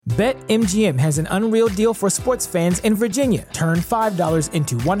BetMGM has an unreal deal for sports fans in Virginia. Turn $5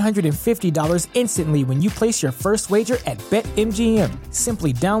 into $150 instantly when you place your first wager at BetMGM.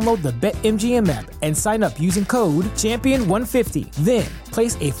 Simply download the BetMGM app and sign up using code Champion150. Then,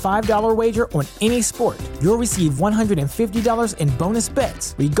 place a $5 wager on any sport. You'll receive $150 in bonus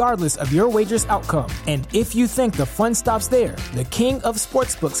bets, regardless of your wager's outcome. And if you think the fun stops there, the King of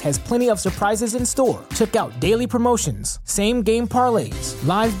Sportsbooks has plenty of surprises in store. Check out daily promotions, same-game parlays,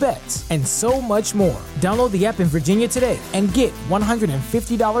 live bets, and so much more. Download the app in Virginia today and get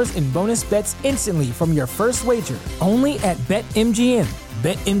 $150 in bonus bets instantly from your first wager. Only at BetMGM.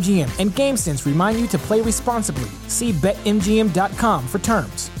 BetMGM and GameSense remind you to play responsibly. See BetMGM.com for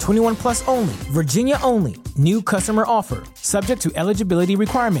terms. 21 plus only. Virginia only. New customer offer. Subject to eligibility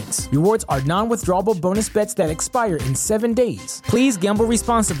requirements. Rewards are non-withdrawable bonus bets that expire in 7 days. Please gamble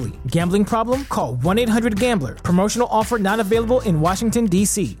responsibly. Gambling problem? Call 1-800-GAMBLER. Promotional offer not available in Washington,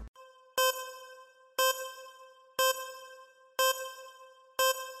 D.C.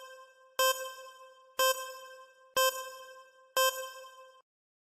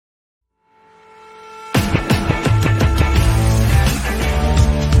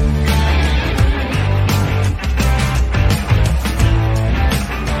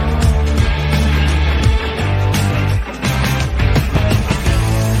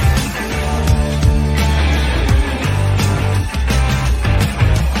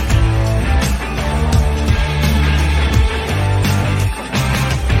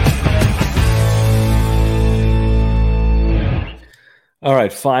 All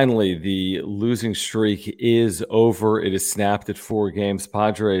right, finally, the losing streak is over. It is snapped at 4 games.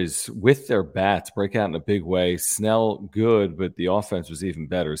 Padres, with their bats, break out in a big way. Snell, good, but the offense was even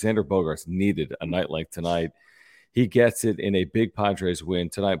better. Xander Bogaerts needed a night like tonight. He gets it in a big Padres win.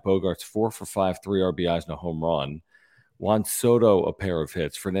 Tonight, Bogaerts 4 for 5, 3 RBIs, and a home run. Juan Soto, a pair of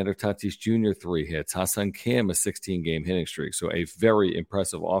hits. Fernando Tatis Jr., 3 hits. Ha-Seong Kim, a 16-game hitting streak. So a very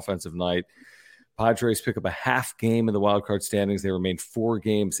impressive offensive night. Padres pick up a half game in the wildcard standings. They remain 4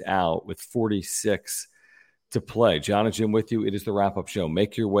 games out with 46 to play. John and Jim with you. It is the wrap-up show.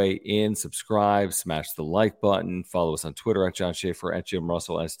 Make your way in, subscribe, smash the like button, follow us on Twitter at John Schaefer, at Jim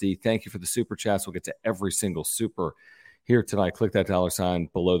Russell SD. Thank you for the super chats. We'll get to every single super here tonight. Click that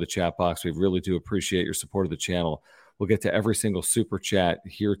 $ below the chat box. We really do appreciate your support of the channel. We'll get to every single super chat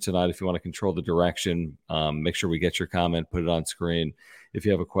here tonight. If you want to control the direction, make sure we get your comment, put it on screen. If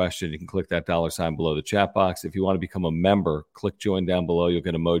you have a question, you can click that $ below the chat box. If you want to become a member, click join down below. You'll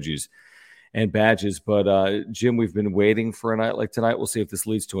get emojis and badges. But, Jim, we've been waiting for a night like tonight. We'll see if this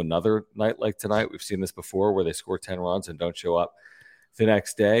leads to another night like tonight. We've seen this before where they score 10 runs and don't show up the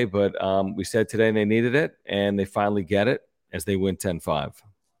next day. But we said today they needed it, and they finally get it as they win 10-5.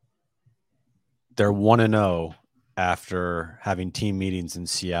 They're 1-0 after having team meetings in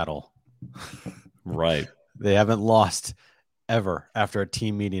Seattle. Right. They haven't lost ever after a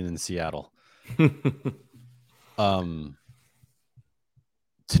team meeting in Seattle.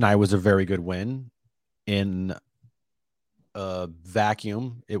 Tonight was a very good win. In a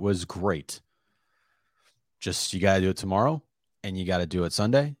vacuum, it was great. Just, you got to do it tomorrow, and you got to do it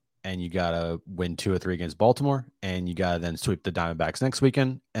Sunday, and you got to win 2 or 3 against Baltimore, and you got to then sweep the Diamondbacks next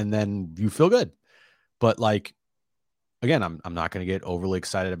weekend, and then you feel good. But, like, again, I'm not going to get overly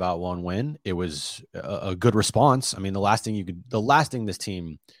excited about one win. It was a good response. I mean, the last thing this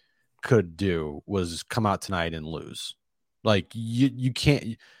team could do was come out tonight and lose. Like, you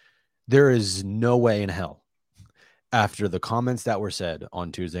can't. There is no way in hell, after the comments that were said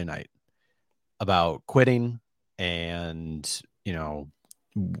on Tuesday night about quitting and, you know,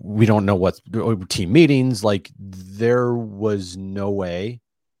 we don't know what team meetings, like, there was no way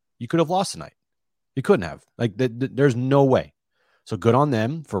you could have lost tonight. You couldn't have. Like, there's no way. So good on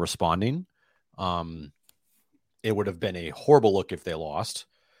them for responding. It would have been a horrible look if they lost.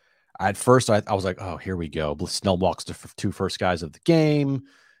 At first, I was like, oh, here we go. Snell walks the 2 first guys of the game,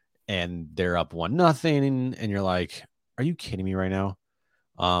 and they're up 1-0. And you're like, are you kidding me right now?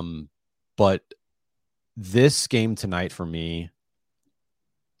 But this game tonight for me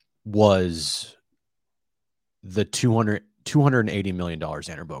was the $280 million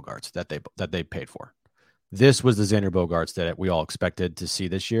Xander Bogaerts that they paid for. This was the Xander Bogaerts that we all expected to see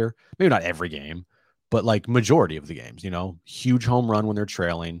this year. Maybe not every game, but like majority of the games, you know, huge home run when they're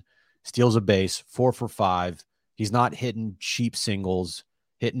trailing, steals a base, 4 for 5. He's not hitting cheap singles,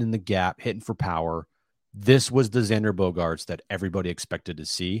 hitting in the gap, hitting for power. This was the Xander Bogaerts that everybody expected to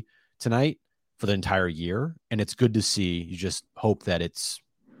see tonight for the entire year. And it's good to see. You just hope that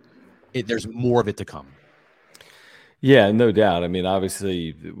there's more of it to come. Yeah, no doubt. I mean,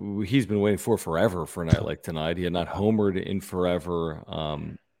 obviously, he's been waiting for forever for a night like tonight. He had not homered in forever.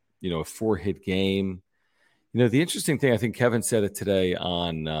 a 4-hit game. The interesting thing, I think Kevin said it today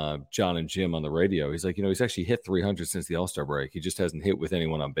on John and Jim on the radio. He's like, he's actually hit 300 since the All-Star break. He just hasn't hit with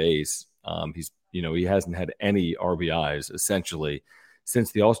anyone on base. He hasn't had any RBIs essentially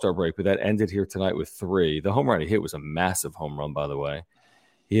since the All-Star break, but that ended here tonight with 3. The home run he hit was a massive home run, by the way.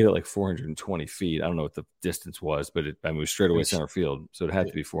 He hit it like 420 feet. I don't know what the distance was, but it was straight away center field, so it had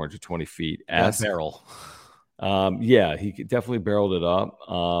to be 420 feet. Barrel. Yeah, he definitely barreled it up.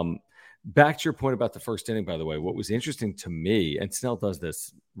 Back to your point about the first inning, by the way, what was interesting to me, and Snell does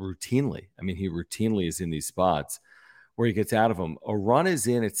this routinely. I mean, he routinely is in these spots where he gets out of them. A run is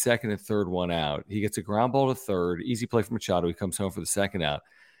in at second and third, 1 out. He gets a ground ball to third, easy play from Machado. He comes home for the second out.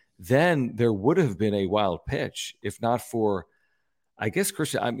 Then there would have been a wild pitch if not for, I guess,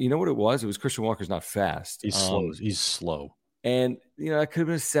 Christian. You know what it was? It was Christian Walker's not fast. He's slow. He's slow. And, it could have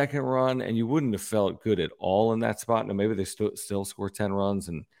been a second run, and you wouldn't have felt good at all in that spot. Now, maybe they still score 10 runs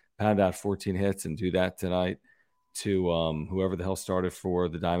and pound out 14 hits and do that tonight to whoever the hell started for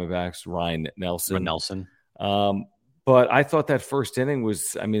the Diamondbacks, Ryan Nelson. But I thought that first inning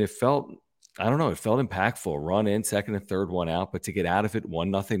was, it felt impactful. Run in, second and third, 1 out. But to get out of it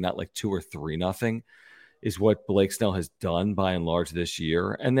 1-0, not like 2 or 3-0, is what Blake Snell has done by and large this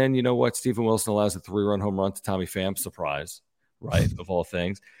year. And then, you know what? Stephen Wilson allows a 3-run home run to Tommy Pham. Surprise, right, of all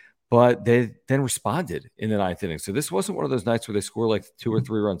things. But they then responded in the 9th inning. So this wasn't one of those nights where they score like 2 or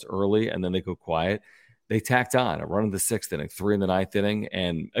 3 runs early and then they go quiet. They tacked on a run in the 6th inning, 3 in the 9th inning.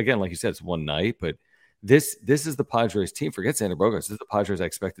 And again, like you said, it's one night. But this is the Padres team. Forget Xander Bogaerts. This is the Padres I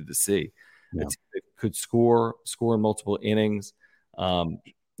expected to see. Yeah. A team that could score in multiple innings,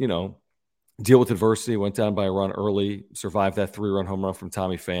 deal with adversity, went down by a run early, survived that 3-run home run from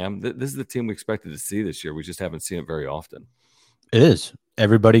Tommy Pham. This is the team we expected to see this year. We just haven't seen it very often. It is.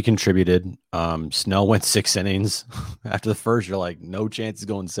 Everybody contributed. Snell went 6 innings. After the first, you're like, no chance of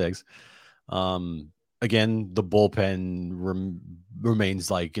going 6. Again, the bullpen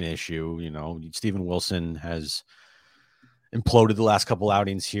remains like an issue. Stephen Wilson has imploded the last couple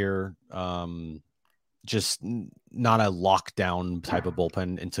outings here. Just not a lockdown type of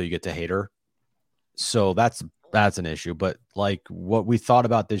bullpen until you get to Hader. So that's an issue. But like what we thought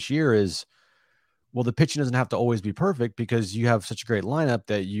about this year is, well, the pitching doesn't have to always be perfect because you have such a great lineup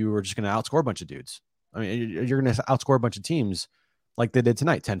that you are just going to outscore a bunch of dudes. I mean, you're going to outscore a bunch of teams like they did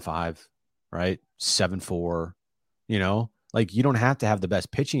tonight, 10-5, right? 7-4, like you don't have to have the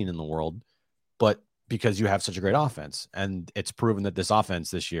best pitching in the world, but because you have such a great offense. And it's proven that this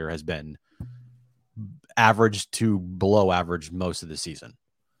offense this year has been average to below average most of the season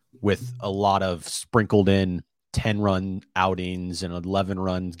with a lot of sprinkled in 10-run outings and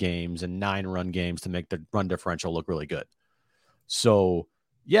 11-run games and 9-run games to make the run differential look really good. So,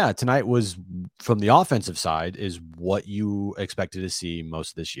 yeah, tonight was, from the offensive side, is what you expected to see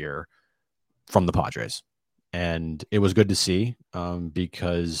most of this year from the Padres. And it was good to see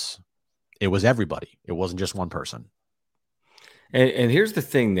because it was everybody. It wasn't just one person. And here's the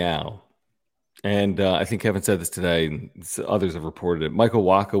thing now, and I think Kevin said this today, and others have reported it. Michael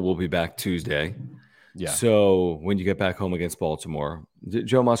Wacha will be back Tuesday. Yeah. So when you get back home against Baltimore,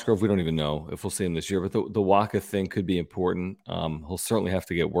 Joe Musgrove, we don't even know if we'll see him this year, but the Wacha thing could be important. He'll certainly have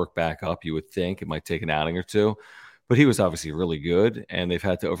to get work back up, you would think. It might take an outing or two, but he was obviously really good, and they've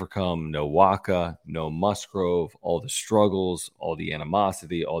had to overcome no Wacha, no Musgrove, all the struggles, all the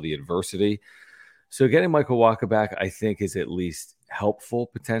animosity, all the adversity. So getting Michael Wacha back, I think, is at least helpful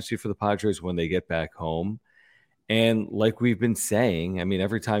potentially for the Padres when they get back home. And like we've been saying,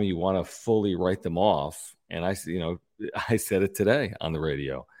 every time you want to fully write them off, and I said it today on the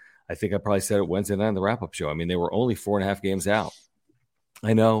radio. I think I probably said it Wednesday night on the wrap-up show. They were only 4.5 games out.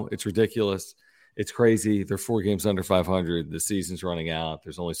 I know it's ridiculous. It's crazy. They're 4 games under 500. The season's running out.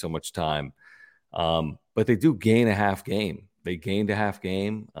 There's only so much time. But they do gain a half game. They gained a half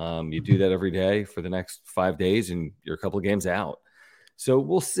game. You do that every day for the next 5 days, and you're a couple of games out. So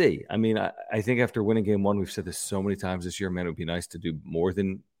we'll see. I think after winning game 1, we've said this so many times this year, man, it would be nice to do more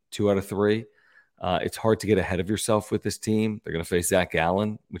than 2 out of 3. It's hard to get ahead of yourself with this team. They're going to face Zach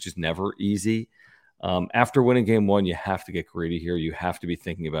Gallen, which is never easy. After winning game 1, you have to get greedy here. You have to be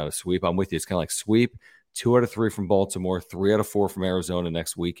thinking about a sweep. I'm with you. It's kind of like sweep, 2 out of 3 from Baltimore, 3 out of 4 from Arizona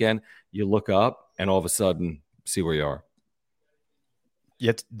next weekend. You look up and all of a sudden see where you are. You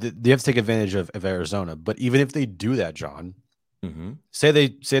have to take advantage of Arizona. But even if they do that, John, say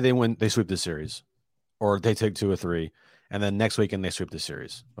they win, they sweep the series, or they take 2 or 3, and then next weekend they sweep the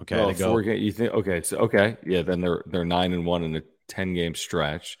series. Okay, well, they go. You think okay? So okay, yeah. Then they're 9-1 in a 10-game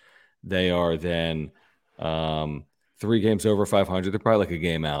stretch. They are then 3 games over 500. They're probably like a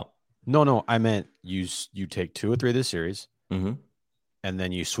game out. No, I meant you take 2 or 3 this series, and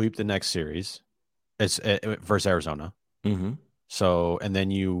then you sweep the next series. It's versus Arizona. Mm-hmm. So, and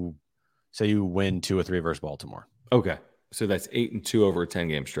then you say you win 2 or 3 versus Baltimore. Okay. So that's 8-2 over a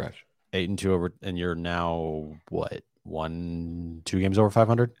 10-game stretch. 8-2 over, and you're now what? 2 games over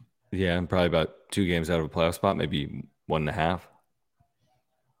 500? Yeah, and probably about 2 games out of a playoff spot, maybe 1.5.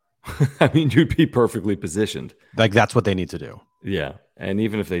 I mean, you'd be perfectly positioned. Like, that's what they need to do. Yeah. And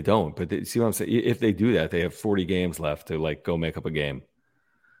even if they don't, but see what I'm saying? If they do that, they have 40 games left to like go make up a game.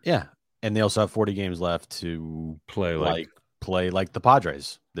 Yeah. And they also have 40 games left to play like the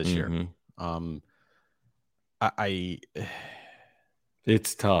Padres this year. Mm-hmm.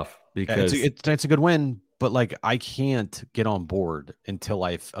 It's tough because it's a good win, but like I can't get on board until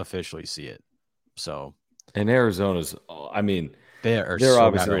I officially see it. So, and Arizona's, I mean, they're so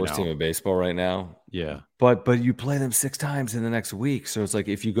obviously the worst team in baseball right now. Yeah, but you play them 6 times in the next week, so it's like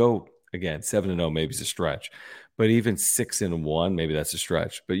if you go again 7-0, maybe it's a stretch, but even 6-1, maybe that's a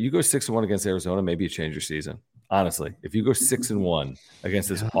stretch. But you go 6-1 against Arizona, maybe you change your season. Honestly, if you go 6-1 against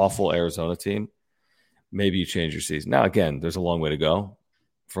this awful Arizona team, maybe you change your season. Now, again, there's a long way to go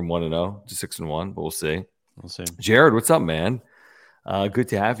from 1-0 to 6-1, but we'll see. Jared, what's up, man? Good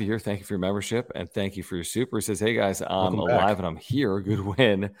to have you here. Thank you for your membership and thank you for your super. He says, hey guys, I'm alive and I'm here. Good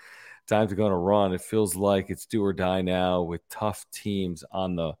win. Time to go on a run. It feels like it's do or die now with tough teams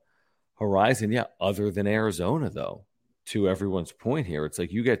on the horizon. Yeah, other than Arizona, though, to everyone's point here, it's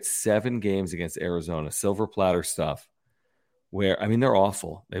like you get 7 games against Arizona, silver platter stuff, where, I mean, they're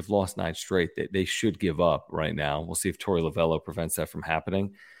awful. They've lost 9 straight. They should give up right now. We'll see if Torey Lovello prevents that from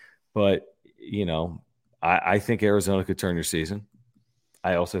happening. But, you know, I think Arizona could turn your season.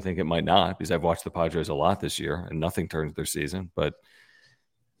 I also think it might not, because I've watched the Padres a lot this year and nothing turns their season. But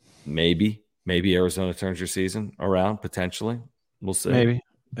maybe Arizona turns your season around, potentially. We'll see. Maybe.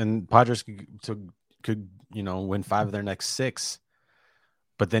 And Padres could win 5 of their next 6,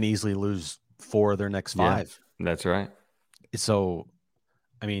 but then easily lose 4 of their next 5. Yeah, that's right. So,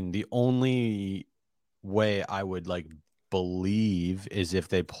 I mean, the only way I would believe is if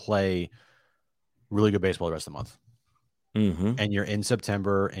they play really good baseball the rest of the month. Mm-hmm. And you're in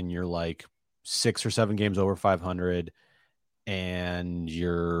September and you're like 6 or 7 games over 500 and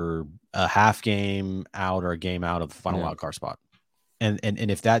you're a half game out or a game out of the final wild card spot. And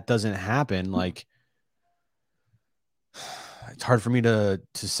if that doesn't happen, like, it's hard for me to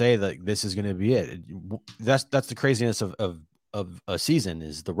say that this is going to be it. That's the craziness of a season,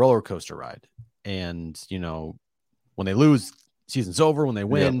 is the roller coaster ride. And, when they lose, season's over. When they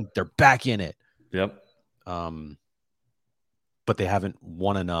win, they're back in it. Yep. But they haven't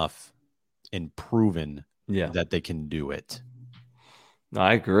won enough and proven that they can do it.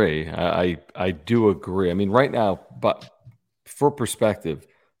 I agree. I do agree. I mean, right now, but for perspective,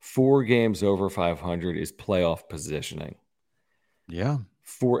 4 games over 500 is playoff positioning. Yeah.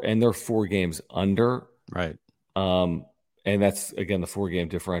 And they're 4 games under. Right. And that's, again, the 4-game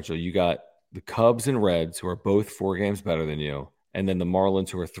differential. You got the Cubs and Reds, who are both 4 games better than you, and then the Marlins,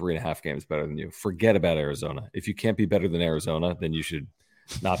 who are 3.5 games better than you. Forget about Arizona. If you can't be better than Arizona, then you should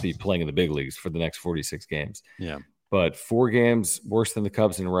not be playing in the big leagues for the next 46 games. Yeah. But 4 games worse than the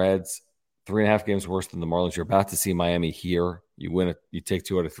Cubs and Reds, 3.5 games worse than the Marlins. You're about to see Miami here. You win it. You take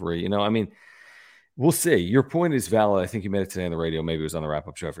 2 out of 3. I mean, we'll see. Your point is valid. I think you made it today on the radio. Maybe it was on the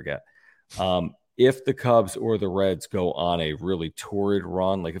wrap-up show. I forget. If the Cubs or the Reds go on a really torrid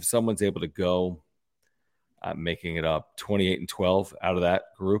run, like if someone's able to go, making it up, 28-12 out of that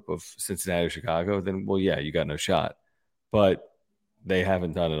group of Cincinnati or Chicago, then, well, yeah, you got no shot. But they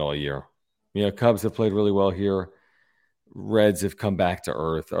haven't done it all year. Cubs have played really well here. Reds have come back to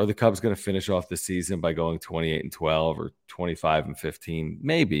earth. Are the Cubs going to finish off the season by going 28-12 or 25-15?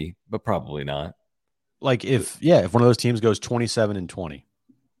 Maybe, but probably not. Like if one of those teams goes 27-20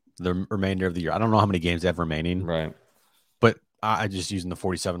 the remainder of the year, I don't know how many games they have remaining. Right. But I just using the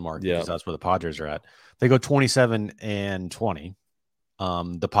 47 mark because that's where the Padres are at. They go 27-20.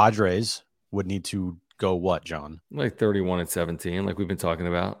 The Padres would need to go what, John? Like 31-17, like we've been talking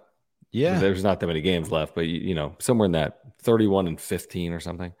about. Yeah. There's not that many games left, but somewhere in that 31-15 or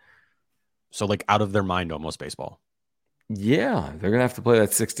something. So like out of their mind almost baseball. Yeah, they're going to have to play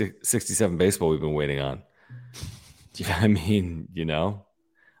that 67 baseball we've been waiting on. I mean,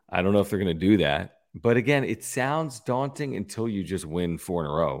 I don't know if they're going to do that. But again, it sounds daunting until you just win 4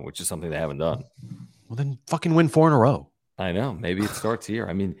 in a row, which is something they haven't done. Well, then fucking win 4 in a row. I know. Maybe it starts here.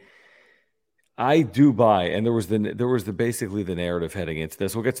 I mean, I do buy, and there was basically the narrative heading into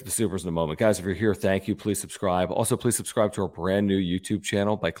this. We'll get to the supers in a moment. Guys, if you're here, thank you. Please subscribe. Also, please subscribe to our brand new YouTube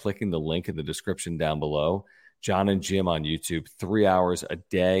channel by clicking the link in the description down below. John and Jim on YouTube, 3 hours a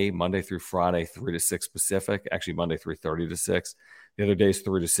day, Monday through Friday, 3 to 6 Pacific. Actually, Monday, 3:30 to 6. The other day is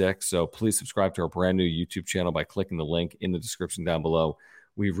 3 to 6. So please subscribe to our brand new YouTube channel by clicking the link in the description down below.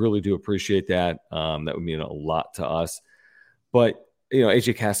 We really do appreciate that. That would mean a lot to us. But,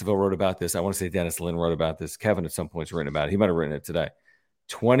 AJ Cassaville wrote about this. I want to say Dennis Lynn wrote about this. Kevin at some point's written about it. He might have written it today.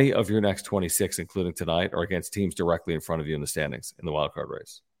 20 of your next 26, including tonight, are against teams directly in front of you in the standings in the wild card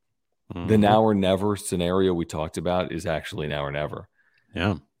race. Mm-hmm. The now or never scenario we talked about is actually now or never.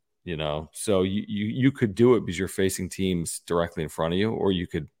 Yeah. So you could do it because you're facing teams directly in front of you, or you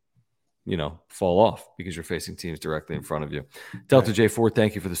could, fall off because you're facing teams directly in front of you. Delta J4,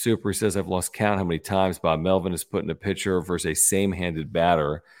 thank you for the super. He says, I've lost count how many times Bob Melvin has put in a pitcher versus a same-handed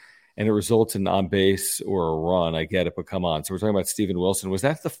batter, and it results in on base or a run. I get it, but come on. So we're talking about Steven Wilson. Was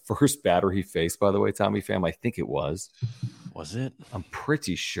that the first batter he faced, by the way, Tommy Pham? I think it was. Was it? I'm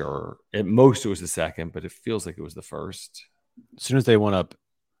pretty sure. At most, it was the second, but it feels like it was the first. As soon as they went up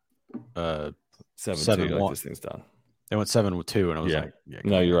 7-2, like this thing's done. They went 7-2, and I was like,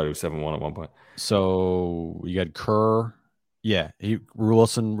 no, you're right. It was 7-1 at one point. So you had Kerr. Yeah,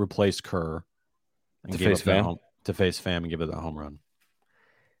 Wilson replaced Kerr to face Pham and give it that home run.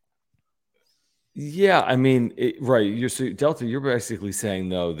 Yeah, I mean, right. Delta, you're basically saying,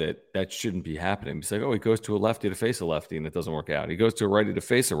 though, that shouldn't be happening. It's like, he goes to a lefty to face a lefty, and it doesn't work out. He goes to a righty to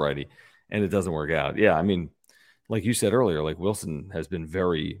face a righty, and it doesn't work out. Yeah, I mean, like you said earlier, like Wilson has been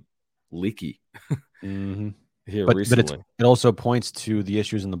very leaky here recently. But it also points to the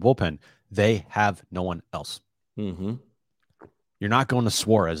issues in the bullpen. They have no one else. Mm-hmm. You're not going to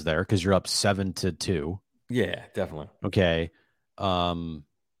Suarez there because you're up 7-2. Yeah, definitely. Okay.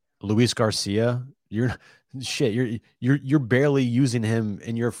 Luis Garcia, you're barely using him,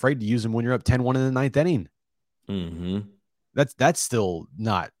 and you're afraid to use him when you're up 10-1 in the ninth inning. Mm-hmm. That's still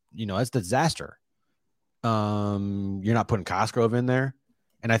not, that's a disaster. You're not putting Cosgrove in there.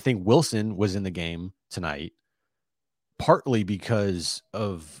 And I think Wilson was in the game tonight, partly because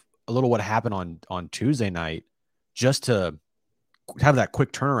of a little what happened on Tuesday night, just to have that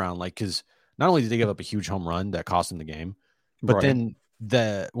quick turnaround. Like, because not only did they give up a huge home run that cost him the game, but then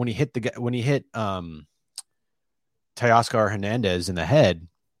when he hit Teoscar Hernandez in the head,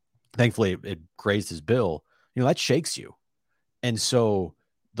 thankfully it grazed his bill. That shakes you. And so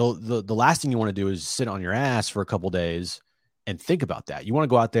the last thing you want to do is sit on your ass for a couple days and think about that. You want to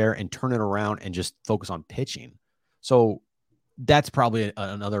go out there and turn it around and just focus on pitching. So that's probably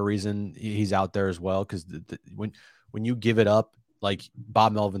another reason he's out there as well. Because when you give it up, like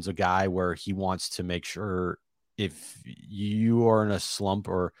Bob Melvin's a guy where he wants to make sure if you are in a slump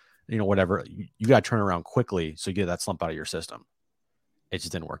or whatever, you got to turn around quickly so you get that slump out of your system. It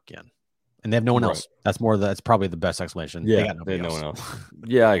just didn't work again. And they have no one else. That's probably the best explanation. Yeah, they have no one else.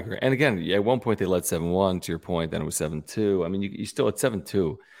 Yeah, I agree. And again, at one point they led 7-1, to your point, then it was 7-2. I mean, you still at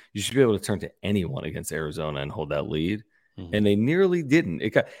 7-2, you should be able to turn to anyone against Arizona and hold that lead. Mm-hmm. And they nearly didn't.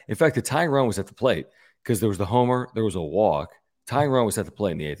 In fact, the tying run was at the plate because there was the homer, there was a walk. Tying run was at the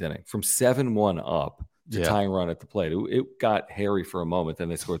plate in the eighth inning. From 7-1 up to tying run at the plate. It got hairy for a moment, then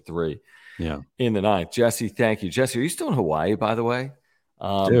they scored 3 in the ninth. Jesse, thank you. Jesse, are you still in Hawaii, by the way?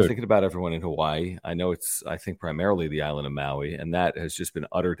 Thinking about everyone in Hawaii. I know I think primarily the island of Maui, and that has just been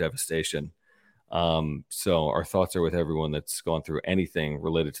utter devastation. So our thoughts are with everyone that's gone through anything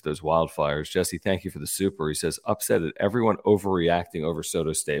related to those wildfires. Jesse, thank you for the super. He says, upset at everyone overreacting over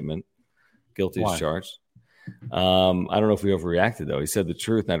Soto's statement. Guilty as charged. I don't know if we overreacted, though. He said the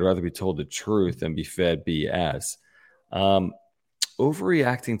truth, and I'd rather be told the truth than be fed BS.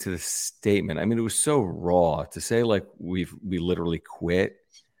 Overreacting to the statement. I mean, it was so raw to say like we literally quit.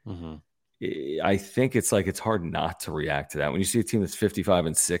 Mm-hmm. I think it's hard not to react to that when you see a team that's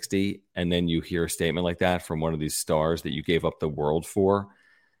 55-60, and then you hear a statement like that from one of these stars that you gave up the world for.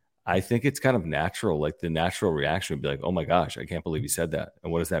 I think it's kind of natural. Like the natural reaction would be like, "Oh my gosh, I can't believe he said that."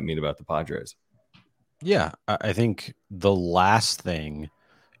 And what does that mean about the Padres? Yeah, I think the last thing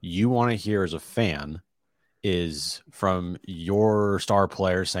you want to hear as a fan is from your star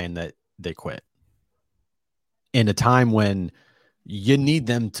player saying that they quit in a time when you need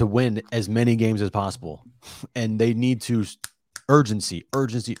them to win as many games as possible, and they need to urgency.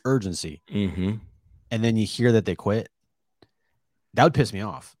 Mm-hmm. And then you hear that they quit. That would piss me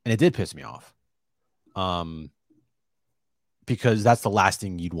off, and it did piss me off. Because that's the last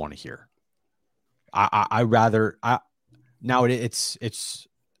thing you'd want to hear. I'm glad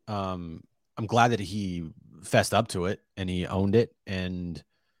that he fessed up to it and he owned it and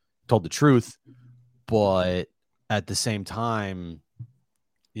told the truth, but at the same time,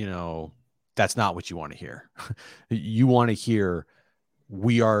 that's not what you want to hear. You want to hear,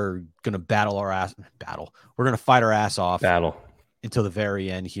 we are going to we're going to fight our ass off until the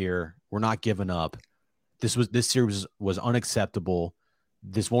very end here. We're not giving up. this series was unacceptable.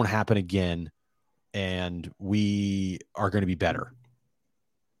 This won't happen again, and we are going to be better.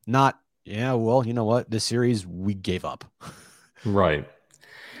 Not, yeah, well, you know what? This series we gave up. Right.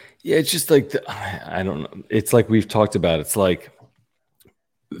 Yeah, it's just like I don't know. It's like we've talked about. It's like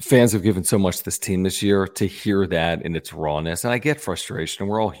fans have given so much to this team this year to hear that in its rawness, and I get frustration.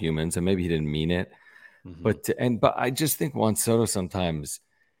 We're all humans, and maybe he didn't mean it, but I just think Juan Soto sometimes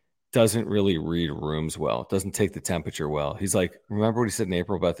doesn't really read rooms well. Doesn't take the temperature well. He's like, remember what he said in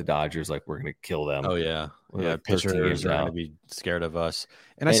April about the Dodgers? Like, we're going to kill them. Oh yeah, We're yeah. like 13 Pitchers games are going out. to be scared of us,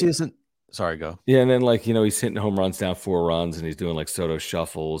 and I see this in. Sorry, go. Yeah, and then like he's hitting home runs down 4 runs, and he's doing like Soto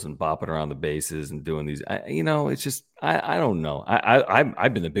shuffles and bopping around the bases and doing these. It's just I don't know.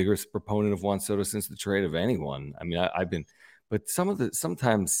 I've been the biggest proponent of Juan Soto since the trade of anyone. I mean, I've been, but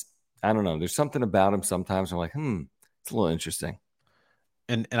sometimes I don't know. There's something about him. Sometimes I'm like, it's a little interesting.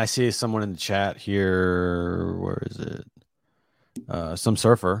 And I see someone in the chat here. Where is it? Some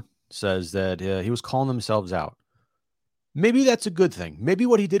surfer says that he was calling themselves out. Maybe that's a good thing. Maybe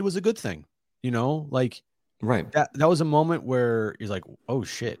what he did was a good thing. Like right. That was a moment where he's like, oh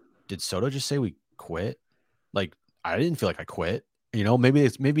shit, did Soto just say we quit? Like, I didn't feel like I quit.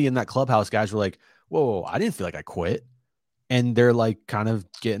 Maybe in that clubhouse, guys were like, whoa, I didn't feel like I quit. And they're like kind of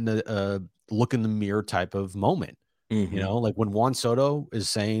getting a look in the mirror type of moment. Like when Juan Soto is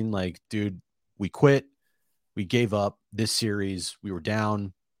saying like, dude, we quit, we gave up this series, we were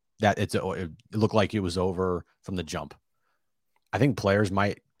down, that it looked like it was over from the jump. I think players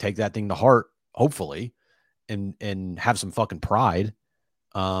might take that thing to heart, hopefully, and have some fucking pride,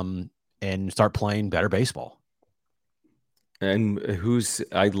 and start playing better baseball. And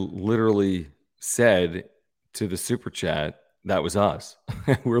I literally said to the super chat, that was us.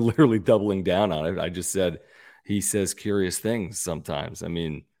 We're literally doubling down on it. I just said, he says curious things sometimes. I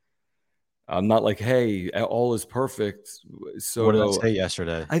mean, I'm not like, hey, all is perfect. Soto, what did I say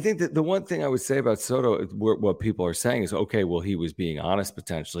yesterday? I think that the one thing I would say about Soto, what people are saying is, okay, well, he was being honest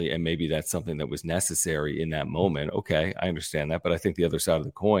potentially, and maybe that's something that was necessary in that moment. Okay, I understand that. But I think the other side of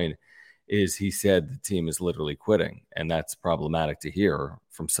the coin is he said the team is literally quitting, and that's problematic to hear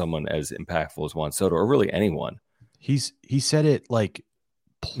from someone as impactful as Juan Soto, or really anyone. He said it like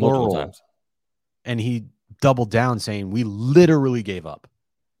plural, multiple times. And he doubled down saying, we literally gave up.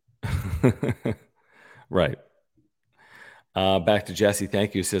 Right. Back to Jesse.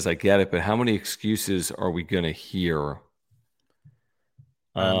 Thank you. Says, I get it, but how many excuses are we going to hear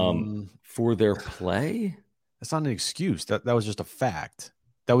for their play? That's not an excuse. That was just a fact.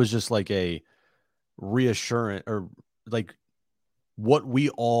 That was just like a reassurance, or like what we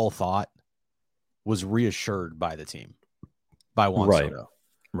all thought was reassured by the team, by Juan Soto.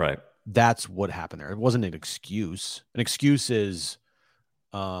 Right. That's what happened there. It wasn't an excuse. An excuse is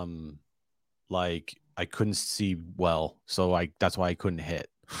like I couldn't see well, so that's why I couldn't hit.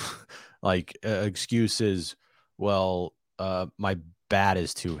 Like excuse is, well, my bat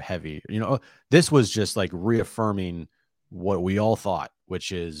is too heavy. This was just like reaffirming what we all thought,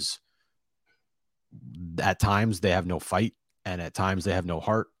 which is at times they have no fight, and at times they have no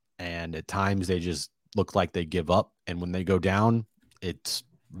heart, and at times they just look like they give up. And when they go down, it's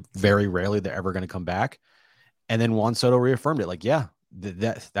very rarely they're ever going to come back. And then Juan Soto reaffirmed it. Like, yeah,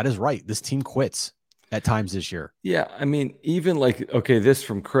 that is right. This team quits at times this year. Yeah. I mean, even like, okay, this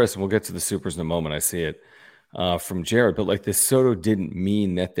from Chris, and we'll get to the supers in a moment. I see it from Jared, but like this Soto didn't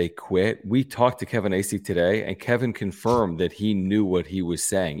mean that they quit. We talked to Kevin Acee today, and Kevin confirmed that he knew what he was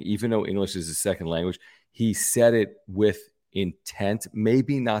saying. Even though English is his second language, he said it with intent,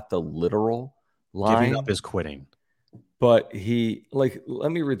 maybe not the literal line. Giving up is quitting. But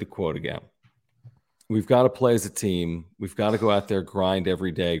let me read the quote again. We've got to play as a team. We've got to go out there, grind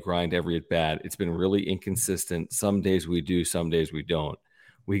every day, grind every at bat. It's been really inconsistent. Some days we do, some days we don't.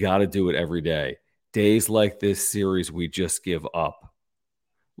 We got to do it every day. Days like this series, we just give up.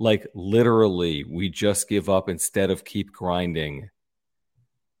 Like literally, we just give up instead of keep grinding.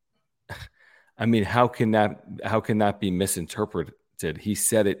 I mean, how can that be misinterpreted? He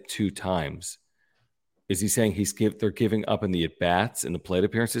said it 2 times. Is he saying they're giving up in the at-bats and the plate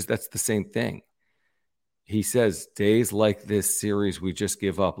appearances? That's the same thing. He says, days like this series, we just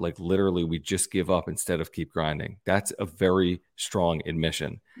give up. Like literally, we just give up instead of keep grinding. That's a very strong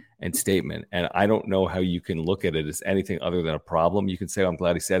admission and statement. And I don't know how you can look at it as anything other than a problem. You can say, I'm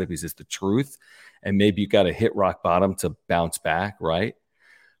glad he said it because it's the truth. And maybe you got to hit rock bottom to bounce back, right?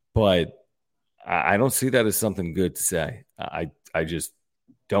 But I don't see that as something good to say. I just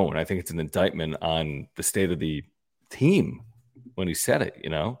don't. I think it's an indictment on the state of the team when he said it,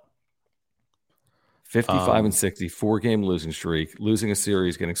 55 and 60, 4-game losing streak, losing a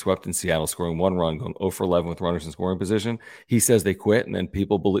series, getting swept in Seattle, scoring 1 run, going 0 for 11 with runners in scoring position. He says they quit, and then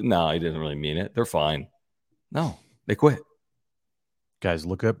people believe, no, he didn't really mean it. They're fine. No, they quit. Guys,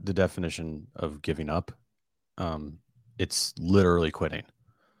 look up the definition of giving up. It's literally quitting.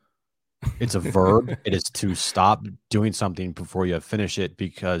 It's a verb. It is to stop doing something before you have finished it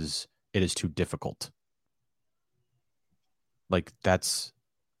because it is too difficult. Like, that's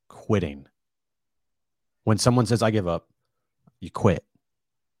quitting. When someone says, I give up, you quit.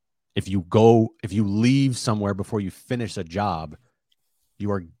 If you leave somewhere before you finish a job,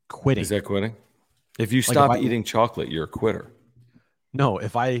 you are quitting. Is that quitting? If you stop eating chocolate, you're a quitter. No,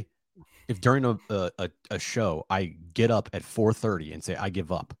 if during a show, I get up at 4:30 and say, I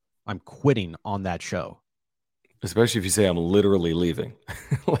give up, I'm quitting on that show. Especially if you say I'm literally leaving.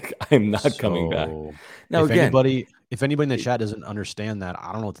 Like, I'm not coming back. Now, if anybody in the chat doesn't understand that,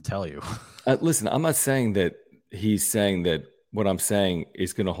 I don't know what to tell you. Listen, I'm not saying that he's saying that what I'm saying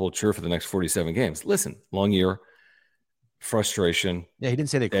is going to hold true for the next 47 games. Listen, long year, frustration. Yeah, he didn't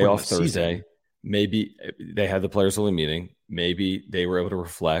say they quit day on off the Thursday. Season. Maybe they had the players only meeting. Maybe they were able to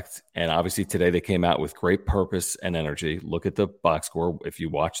reflect. And obviously today they came out with great purpose and energy. Look at the box score. If you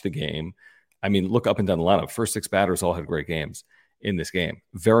watch the game, I mean, look up and down the lineup. First 6 batters all had great games in this game.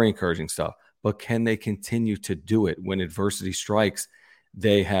 Very encouraging stuff. But can they continue to do it when adversity strikes?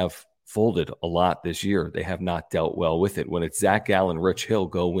 They have folded a lot this year. They have not dealt well with it. When it's Zach Gallen, Rich Hill,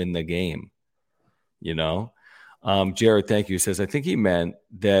 go win the game. You know? Jared, thank you, says, I think he meant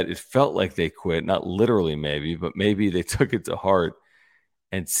that it felt like they quit, not literally maybe, but maybe they took it to heart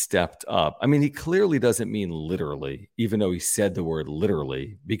and stepped up. I mean, he clearly doesn't mean literally, even though he said the word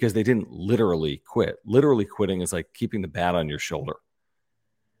literally, because they didn't literally quit. Literally quitting is like keeping the bat on your shoulder.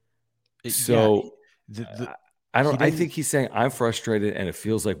 So I think he's saying I'm frustrated and it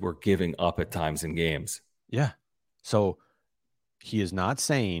feels like we're giving up at times in games. Yeah. So he is not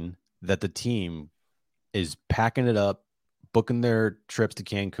saying that the team is packing it up, booking their trips to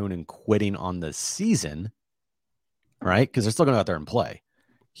Cancun and quitting on the season, right? Because they're still going to go out there and play.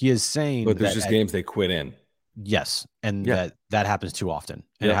 He is saying but there's just games they quit in. Yes. And that happens too often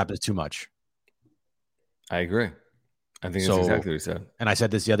and it happens too much. I agree. I think that's exactly what he said. And I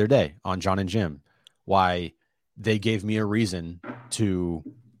said this the other day on John and Jim, why they gave me a reason to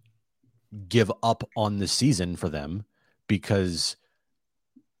give up on the season for them, because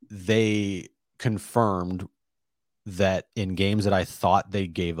they confirmed that in games that I thought they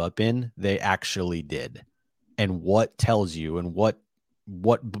gave up in, they actually did. And what tells you and what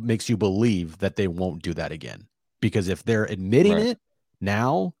makes you believe that they won't do that again? Because if they're admitting it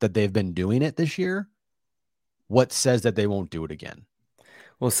now that they've been doing it this year, what says that they won't do it again?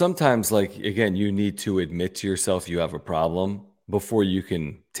 Well, sometimes, like, again, you need to admit to yourself you have a problem before you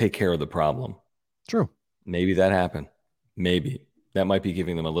can take care of the problem. True. Maybe that happened. Maybe. That might be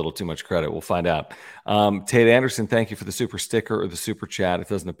giving them a little too much credit. We'll find out. Tate Anderson, thank you for the super sticker or the super chat. It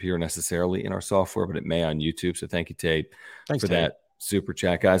doesn't appear necessarily in our software, but it may on YouTube. So thank you, Tate, for that super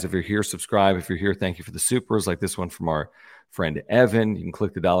chat. Guys, if you're here, subscribe. If you're here, thank you for the supers, like this one from our friend Evan. You can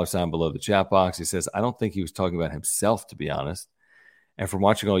click the $sign below the chat box. He says, I don't think he was talking about himself, to be honest. And from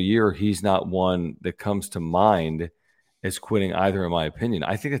watching all year, he's not one that comes to mind as quitting either, in my opinion.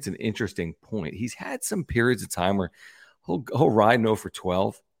 I think that's an interesting point. He's had some periods of time where he'll ride 0 for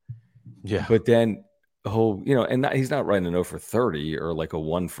 12. Yeah. But then he's not riding 0 for 30 or like a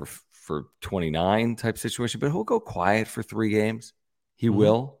 1 for 29 type situation, but he'll go quiet for 3 games. He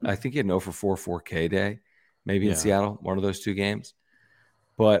will. I think he had 0 for 4K day, maybe in Seattle, one of those 2 games.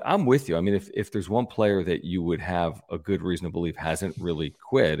 But I'm with you. I mean, if there's one player that you would have a good reason to believe hasn't really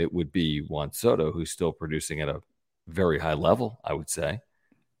quit, it would be Juan Soto, who's still producing at a very high level, I would say.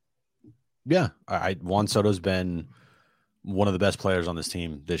 Yeah. Juan Soto's been one of the best players on this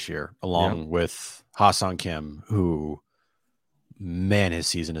team this year, along with Ha-Seong Kim, who, man, his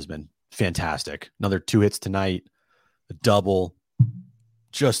season has been fantastic. Another 2 hits tonight, a double,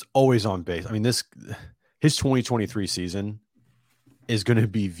 just always on base. I mean, his 2023 season is going to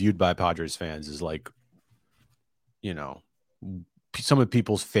be viewed by Padres fans as like, some of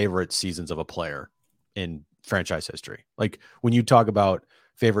people's favorite seasons of a player in franchise history. Like, when you talk about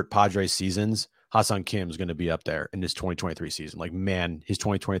favorite Padres seasons, Ha-Seong Kim is going to be up there in this 2023 season. Like, man, his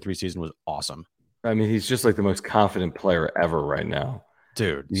 2023 season was awesome. I mean, he's just like the most confident player ever right now.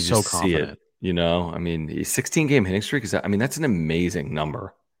 Dude, you so just confident. See it, I mean, 16-game hitting streak that's an amazing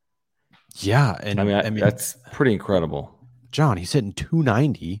number. Yeah, and I mean that's pretty incredible. John, he's hitting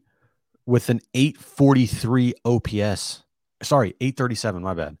 290 with an 843 OPS. Sorry, 837,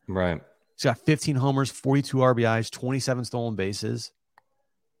 my bad. Right. He's got 15 homers, 42 RBIs, 27 stolen bases.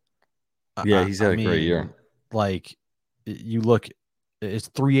 Yeah, he's had a great year. Like, you look, it's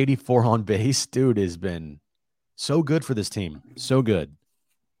 384 on base. Dude has been so good for this team. So good.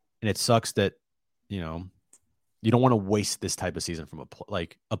 And it sucks that, you don't want to waste this type of season from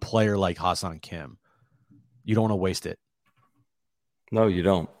a player like Hassan Kim. You don't want to waste it. No, you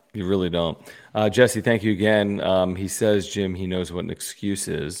don't. You really don't. Jesse, thank you again. He says, Jim, he knows what an excuse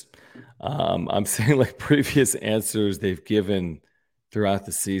is. I'm saying like previous answers they've given throughout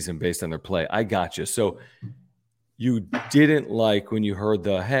the season based on their play. I got you. So you didn't like when you heard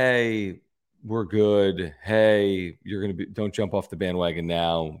the, hey, we're good. Hey, don't jump off the bandwagon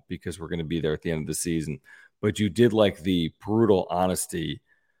now because we're going to be there at the end of the season. But you did like the brutal honesty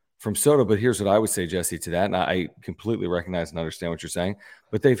from Soto. But here's what I would say, Jesse, to that. And I completely recognize and understand what you're saying.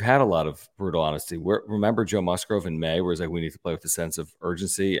 But they've had a lot of brutal honesty. Remember Joe Musgrove in May, where it's like, we need to play with a sense of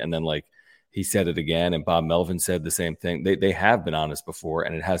urgency. And then like he said it again. And Bob Melvin said the same thing. They have been honest before,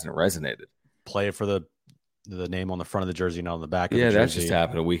 and it hasn't resonated. Play it for the name on the front of the jersey, not on the back of the jersey. Yeah, that just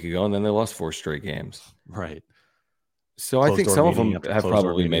happened a week ago. And then they lost 4 straight games. Right. So I think some of them have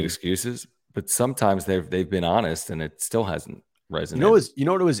probably made excuses. But sometimes they've been honest, and it still hasn't resonated. You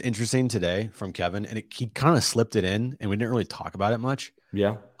know what was interesting today from Kevin, and he kind of slipped it in, and we didn't really talk about it much.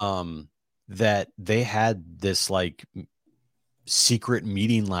 Yeah. That they had this like secret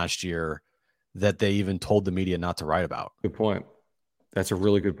meeting last year that they even told the media not to write about. Good point. That's a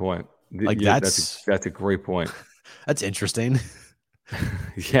really good point. Like that's a great point. That's interesting.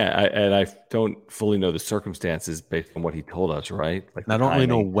 Yeah, and I don't fully know the circumstances based on what he told us, right? Like, and I don't really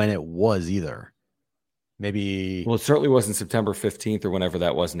know when it was either. Maybe. Well, it certainly wasn't September 15th or whenever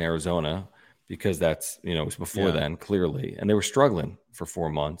that was in Arizona, because that's, it was before then, clearly. And they were struggling for 4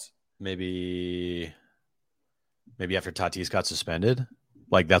 months. Maybe after Tatis got suspended,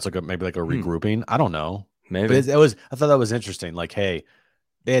 like that's maybe a regrouping. I don't know. Maybe. But I thought that was interesting. Like, hey,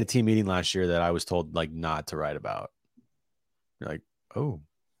 they had a team meeting last year that I was told like not to write about. You're like, oh,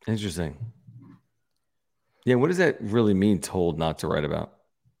 interesting. Yeah, what does that really mean? Told not to write about?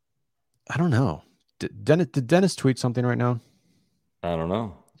 I don't know. Did Dennis tweet something right now? I don't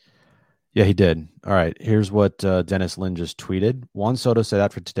know. Yeah, he did. All right. Here's what Dennis Lin just tweeted. Juan Soto said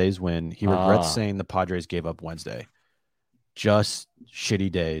after today's win, he regrets saying the Padres gave up Wednesday. Just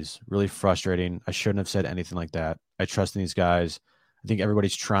shitty days. Really frustrating. I shouldn't have said anything like that. I trust in these guys. I think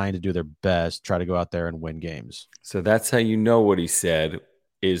everybody's trying to do their best, try to go out there and win games. So that's how you know what he said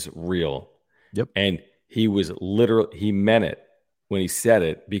is real. Yep. And he meant it when he said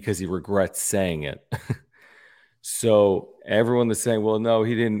it because he regrets saying it. So everyone that's saying, well, no,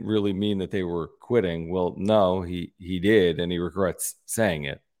 he didn't really mean that they were quitting. Well, no, he did, and he regrets saying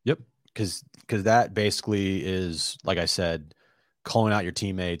it. Yep. Because that basically is, like I said, calling out your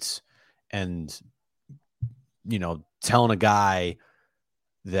teammates and, telling a guy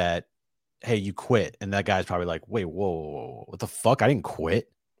that, hey, you quit. And that guy's probably like, wait, whoa, what the fuck? I didn't quit.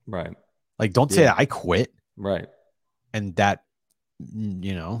 Right. Like, don't say that I quit. Right. And that,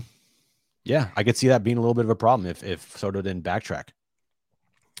 yeah, I could see that being a little bit of a problem if Soto didn't backtrack.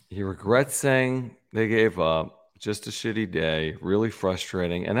 He regrets saying they gave up. Just a shitty day, really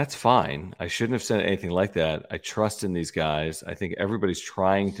frustrating, and that's fine. I shouldn't have said anything like that. I trust in these guys. I think everybody's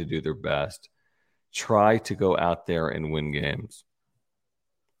trying to do their best. Try to go out there and win games.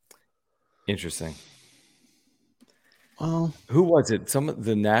 Interesting. Well, who was it?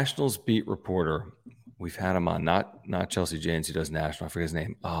 The Nationals beat reporter. We've had him on, not Chelsea Janes, who does national. I forget his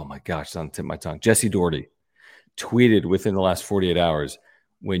name. Oh my gosh, it's on the tip of my tongue. Jesse Doherty tweeted within the last 48 hours,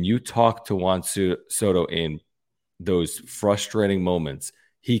 when you talk to Juan Soto in those frustrating moments,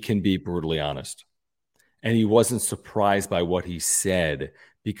 he can be brutally honest. And he wasn't surprised by what he said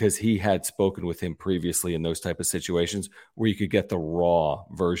because he had spoken with him previously in those type of situations where you could get the raw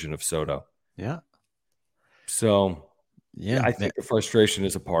version of Soto. Yeah. So, yeah, I think the frustration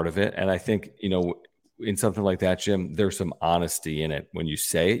is a part of it. And I think, in something like that, Jim, there's some honesty in it. When you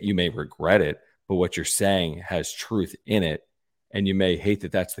say it, you may regret it, but what you're saying has truth in it. And you may hate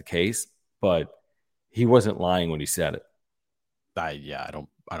that that's the case, but he wasn't lying when he said it. I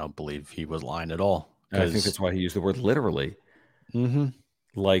don't believe he was lying at all. And I think that's why he used the word literally. Mm-hmm.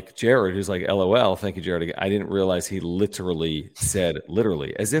 Like Jared, who's like, LOL, thank you, Jared. I didn't realize he literally said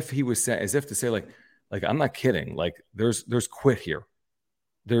literally, as if he was saying, as if to say like I'm not kidding. Like there's quit here.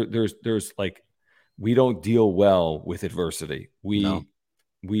 There's like, we don't deal well with adversity.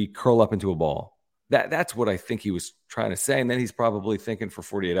 We curl up into a ball. That's what I think he was trying to say. And then he's probably thinking for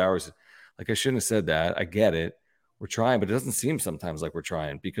 48 hours, like, I shouldn't have said that. I get it. We're trying, but it doesn't seem sometimes like we're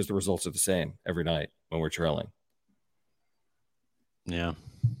trying because the results are the same every night when we're trailing. Yeah.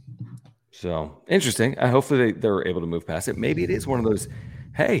 So interesting. Hopefully they're able to move past it. Maybe it is one of those,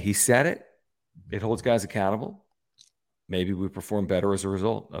 hey, he said it. It holds guys accountable. Maybe we perform better as a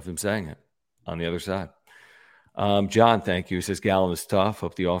result of him saying it on the other side. John, thank you. He says Gallen is tough.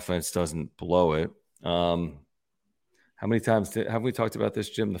 Hope the offense doesn't blow it. How many times have we talked about this,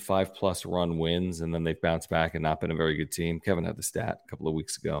 Jim? The 5+ run wins, and then they've bounced back and not been a very good team. Kevin had the stat a couple of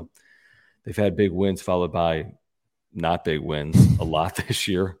weeks ago. They've had big wins followed by not big wins a lot this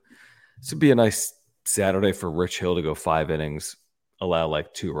year. This would be a nice Saturday for Rich Hill to go 5 innings, allow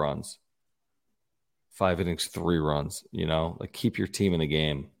like 2 runs. 5 innings, 3 runs, like keep your team in the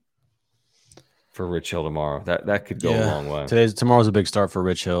game for Rich Hill tomorrow. That could go a long way. Tomorrow's a big start for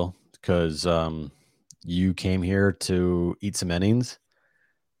Rich Hill because you came here to eat some innings,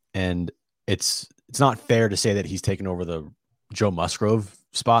 and it's not fair to say that he's taken over the Joe Musgrove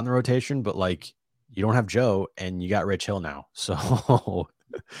spot in the rotation, but like you don't have Joe and you got Rich Hill now. So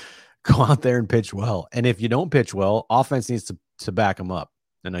go out there and pitch well. And if you don't pitch well, offense needs to back him up.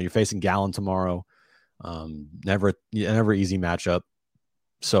 I know you're facing Gallen tomorrow. Never easy matchup.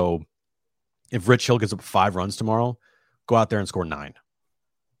 So if Rich Hill gets up 5 runs tomorrow, go out there and score 9.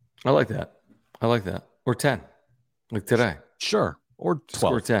 I like that. Or 10, like today. Sure. Or 12.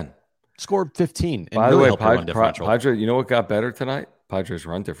 Score 10. Score 15. By the way, Padres, you know what got better tonight? Padres'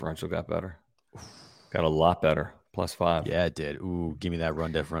 run differential got better. Got a lot better. +5. Yeah, it did. Ooh, give me that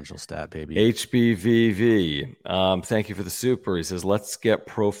run differential stat, baby. HBVV. Thank you for the super. He says, let's get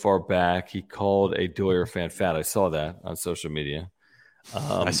Profar back. He called a Doyer fan fat. I saw that on social media.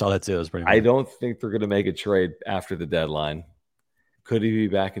 I saw that too. It was pretty. I don't think they're going to make a trade after the deadline. Could he be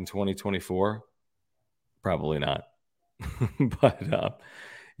back in 2024? Probably not. But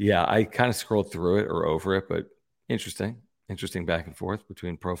yeah, I kind of scrolled through it or over it, but interesting back and forth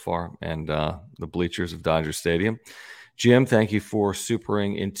between Profar and the bleachers of Dodger Stadium. Jim, thank you for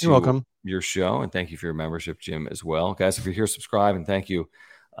supering into your show, and thank you for your membership, Jim, as well. Guys, if you're here, subscribe, and thank you.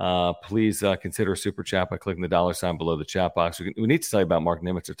 Please consider a super chat by clicking the $sign below the chat box. We need to tell you about Mark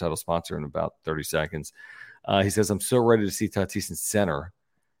Nimitz, our title sponsor, in about 30 seconds. He says, I'm so ready to see Tatis in center.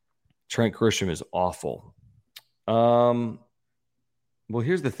 Trent Grisham is awful. Well,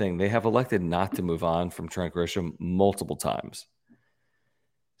 here's the thing. They have elected not to move on from Trent Grisham multiple times.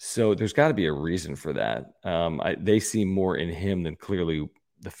 So there's got to be a reason for that. They see more in him than clearly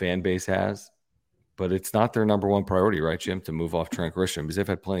the fan base has. But it's not their number one priority, right, Jim, to move off Trent Grisham, because they've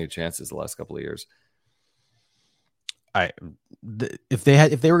had plenty of chances the last couple of years. If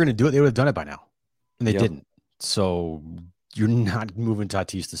they were going to do it, they would have done it by now. And they didn't. So you're not moving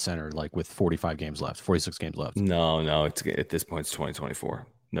Tatis to center like with 46 games left. No. At this point, it's 2024.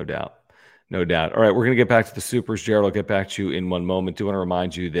 No doubt. All right, we're going to get back to the supers. Jared, I'll get back to you in one moment. Do want to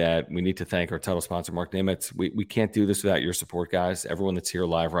remind you that we need to thank our title sponsor, Mark Nimitz. We can't do this without your support, guys. Everyone that's here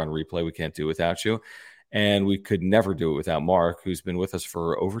live or on replay, we can't do it without you. And we could never do it without Mark, who's been with us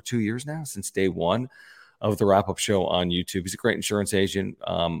for over 2 years now, since day one of the wrap-up show on YouTube. He's a great insurance agent.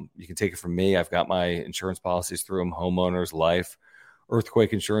 You can take it from me. I've got my insurance policies through him: homeowners, life,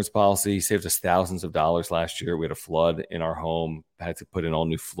 earthquake insurance policy. He saved us thousands of dollars last year. We had a flood in our home, had to put in all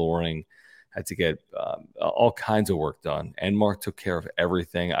new flooring, had to get all kinds of work done. And Mark took care of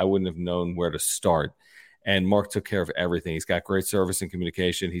everything. I wouldn't have known where to start. And Mark took care of everything. He's got great service and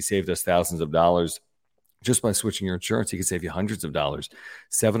communication. He saved us thousands of dollars. Just by switching your insurance, he can save you hundreds of dollars,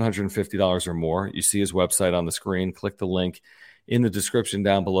 $750 or more. You see his website on the screen. Click the link in the description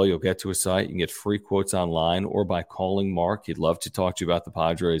down below. You'll get to his site. You can get free quotes online or by calling Mark. He'd love to talk to you about the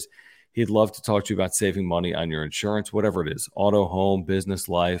Padres. He'd love to talk to you about saving money on your insurance, whatever it is: auto, home, business,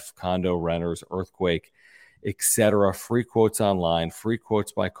 life, condo, renters, earthquake, etc. Free quotes online, free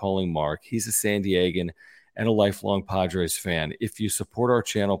quotes by calling Mark. He's a San Diegan and a lifelong Padres fan. If you support our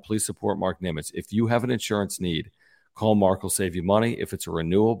channel, please support Mark Nimitz. If you have an insurance need, call Mark. Will save you money. If it's a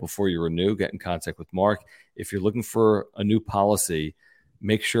renewal, before you renew, get in contact with Mark. If you're looking for a new policy,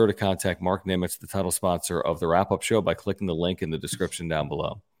 make sure to contact Mark Nimitz, the title sponsor of the wrap-up show, by clicking the link in the description down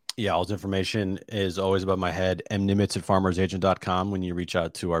below. Yeah, all this information is always above my head. mnimitz@farmersagent.com. When you reach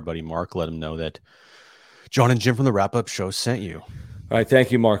out to our buddy Mark, let him know that John and Jim from the wrap-up show sent you. All right,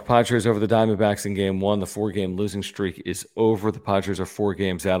 thank you, Mark. Padres over the Diamondbacks in Game 1. The 4-game losing streak is over. The Padres are 4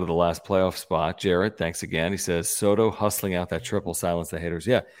 games out of the last playoff spot. Jared, thanks again. He says, Soto hustling out that triple, silence the haters.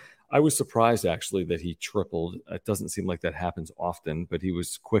 Yeah, I was surprised, actually, that he tripled. It doesn't seem like that happens often, but he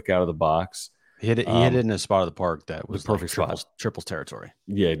was quick out of the box. He hit it in a spot of the park that was the perfect like triples territory.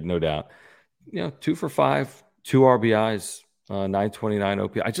 Yeah, no doubt. 2 for 5, 2 RBIs, 929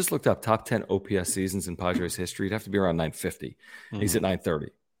 OPS. I just looked up top 10 OPS seasons in Padres history. It'd have to be around 950. Mm-hmm. He's at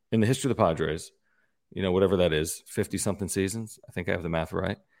 930. In the history of the Padres, whatever that is, 50-something seasons. I think I have the math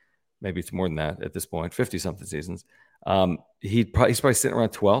right. Maybe it's more than that at this point, 50-something seasons. He's probably sitting around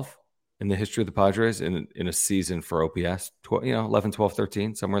 12th in the history of the Padres in a season for OPS, 11, 12,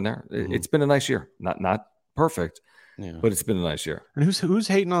 13, somewhere in there. Mhm. It's been a nice year. Not perfect, but it's been a nice year. And who's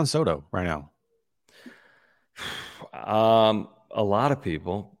hating on Soto right now? A lot of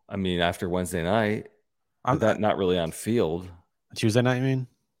people. I mean, after Wednesday night, but not really on field. Tuesday night, you mean?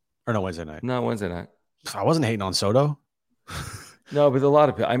 Or no, Wednesday night? No, Wednesday night. I wasn't hating on Soto. No, but a lot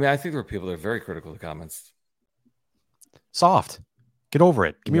of people. I mean, I think there are people that are very critical of the comments. Soft. Get over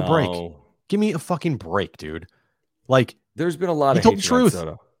it. Give me a break. Give me a fucking break, dude. Like, there's been a lot of hatred the truth. On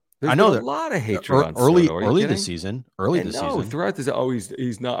Soto. I know a lot of hatred on early Soto. Early this season. Throughout this,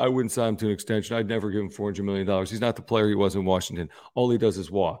 he's not. I wouldn't sign him to an extension. I'd never give him $400 million. He's not the player he was in Washington. All he does is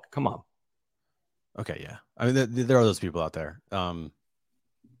walk. Come on. Okay, yeah. I mean, there are those people out there, and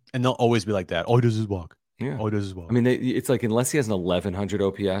they'll always be like that. All he does is walk. Yeah, all he does is walk. I mean, it's like unless he has an 1100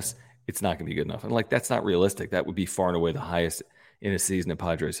 OPS, it's not going to be good enough. And like that's not realistic. That would be far and away the highest in a season in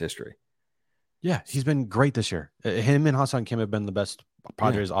Padres history. Yeah, he's been great this year. Him and Ha-Seong Kim have been the best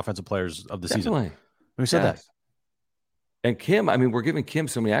Padres offensive players of the season. We said that. And Kim, I mean, we're giving Kim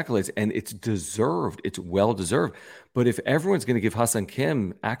so many accolades, and it's deserved. It's well deserved. But if everyone's going to give Ha-Seong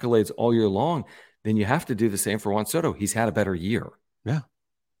Kim accolades all year long, then you have to do the same for Juan Soto. He's had a better year. Yeah.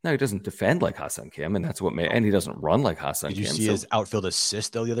 Now, he doesn't defend like Ha-Seong Kim, and that's what and he doesn't run like Ha-Seong Kim. Did you see his outfield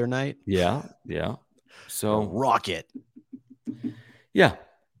assist though the other night? Yeah. So rocket. Yeah.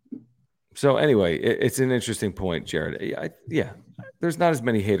 So anyway, it's an interesting point, Jared. Yeah. There's not as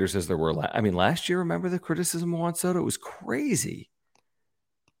many haters as there were. Last year, remember the criticism of Juan Soto? It was crazy.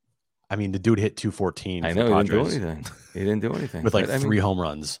 I mean, the dude hit 214. I know, he didn't do anything. With like 3 home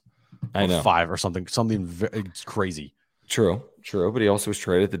runs. I know. 5 or something it's crazy. True. But he also was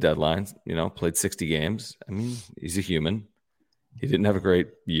traded at the deadline, played 60 games. I mean, he's a human. He didn't have a great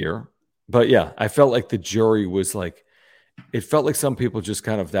year. But yeah, I felt like the jury was like, it felt like some people just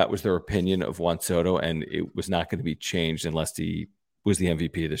kind of, that was their opinion of Juan Soto, and it was not going to be changed unless he was the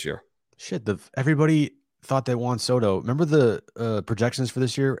MVP this year. Shit, everybody thought that Juan Soto, remember the projections for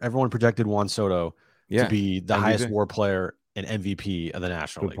this year? Everyone projected Juan Soto to be the highest WAR player and MVP of the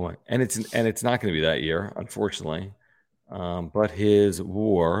National League. Good point. And it's not going to be that year, unfortunately. But his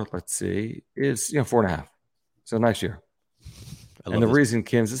WAR, let's see, is 4.5. So nice year. And the reason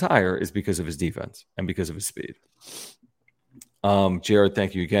Kim's is higher is because of his defense and because of his speed. Jared,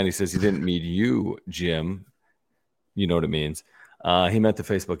 thank you again. He says he didn't meet you, Jim. You know what it means. He meant the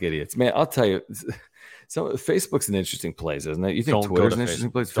Facebook idiots. Man, I'll tell you, so Facebook's an interesting place, isn't it? You think Twitter's an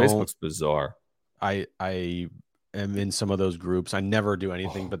interesting place? Facebook's bizarre. I am in some of those groups. I never do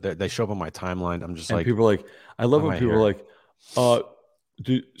anything, but they show up on my timeline. I'm just and like, people are like, I love when people are like,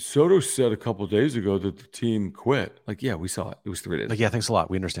 Soto said a couple of days ago that the team quit. Like, yeah, we saw it. It was 3 days. Like, yeah, thanks a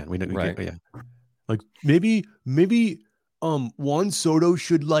lot. We understand. We right. Yeah. Like maybe Juan Soto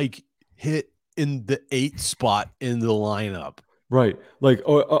should like hit in the 8th spot in the lineup. Right. Like,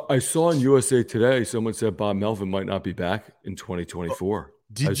 I saw in USA Today, someone said Bob Melvin might not be back in 2024.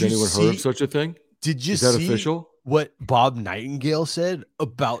 Has anyone heard of such a thing? Did you see official? What Bob Nightingale said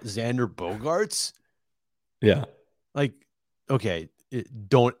about Xander Bogaerts? Yeah. Like, okay,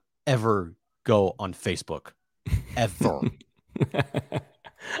 don't ever go on Facebook. Ever.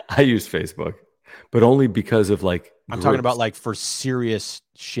 I use Facebook, but only because of like I'm talking about like for serious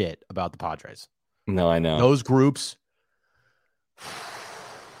shit about the Padres. No, I know. Those groups.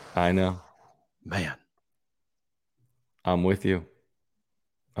 I know. Man. I'm with you.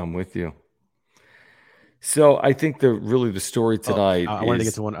 So I think the story tonight. I wanted to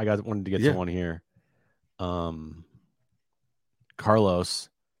get to one. Wanted to get to one here. Carlos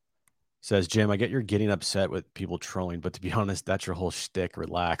says, Jim, I get you're getting upset with people trolling, but to be honest, that's your whole shtick.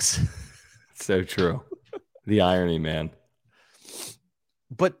 Relax. So true. The irony, man.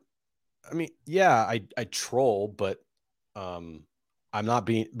 But I mean, yeah, I troll, but I'm not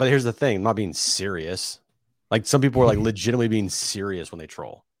being. But here's the thing: I'm not being serious. Like some people are like legitimately being serious when they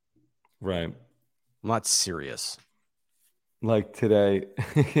troll. Right. I'm not serious. Like today,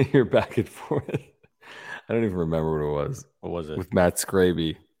 you're back and forth. I don't even remember what it was. What was it? With Matt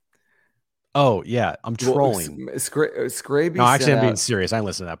Scraby. Oh, yeah. I'm trolling. Scraby. No, actually, I'm being serious. I didn't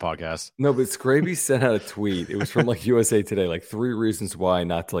listen to that podcast. No, but Scraby sent out a tweet. It was from like USA Today, like 3 reasons why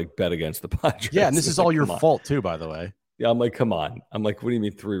not to like bet against the Padres. Yeah, and this is all your fault too, by the way. Yeah, I'm like, come on. I'm like, what do you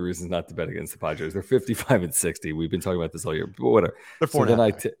mean 3 reasons not to bet against the Padres? They're 55 and 60. We've been talking about this all year, but whatever.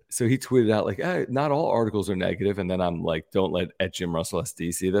 So he tweeted out like, hey, not all articles are negative. And then I'm like, don't let Jim Russell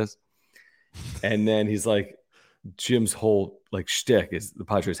SD see this. And then he's like, Jim's whole like shtick is the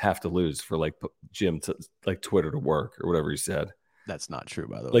Padres have to lose for like Jim to like Twitter to work or whatever he said. That's not true,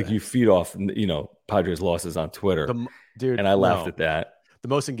 by the way. Like you feed off, Padres losses on Twitter. Dude, and I laughed at that. The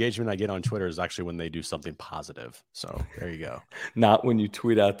most engagement I get on Twitter is actually when they do something positive. So there you go. Not when you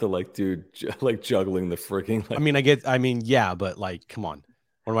tweet out the like, dude, like juggling the freaking. Like, Yeah, but like, come on,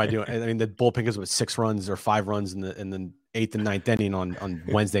 what am I doing? I mean, the bullpen goes with 6 runs or 5 runs in the 8th and 9th inning on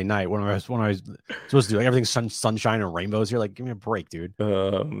Wednesday night. What am I supposed to do? Like everything's sunshine and rainbows here. Like, give me a break, dude.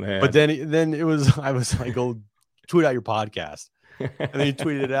 oh man. But then I was like, go tweet out your podcast, and then he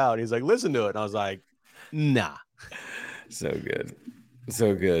tweeted it out. And he's like, listen to it, and I was like, nah. So good.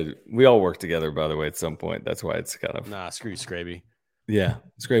 So good. We all work together, by the way, at some point. That's why it's kind of Screw you, Scraby. Yeah,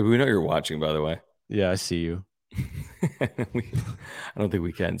 Scraby. We know you're watching, by the way. Yeah, I see you. I don't think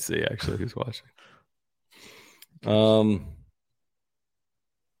we can see actually who's watching.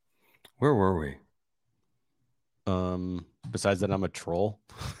 Where were we? Besides that, I'm a troll.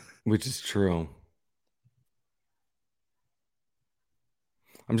 Which is true.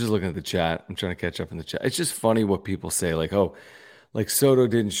 I'm just looking at the chat. I'm trying to catch up in the chat. It's just funny what people say, like, oh, like Soto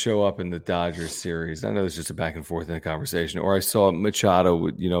didn't show up in the Dodgers series. I know there's just a back and forth in the conversation. Or I saw Machado,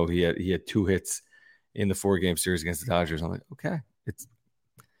 he had 2 hits in the 4-game series against the Dodgers. I'm like, okay.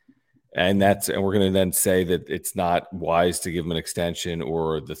 And we're going to then say that it's not wise to give him an extension,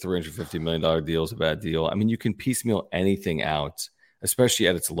 or the $350 million deal is a bad deal. I mean, you can piecemeal anything out, especially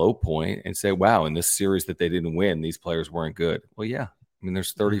at its low point, and say, wow, in this series that they didn't win, these players weren't good. Well, yeah. I mean,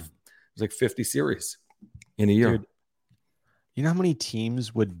 there's like 50 series in a year. Dude, you know how many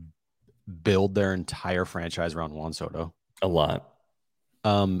teams would build their entire franchise around Juan Soto? A lot.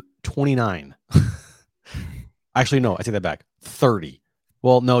 29. Actually, no, I take that back. 30.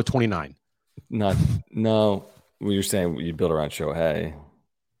 Well, no, 29. No. Well, you're saying you build around Shohei.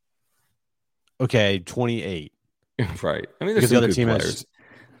 Okay, 28. Right. I mean, there's some good players.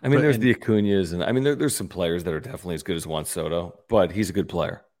 There's the Acuñas, and there's some players that are definitely as good as Juan Soto, but he's a good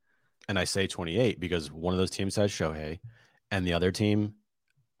player. And I say 28 because one of those teams has Shohei, and the other team,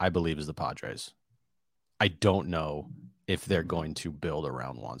 I believe, is the Padres. I don't know if they're going to build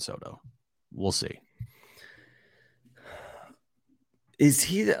around Juan Soto. We'll see. Is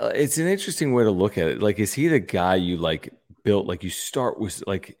he? It's an interesting way to look at it. Like, is he the guy you like built? Like, you start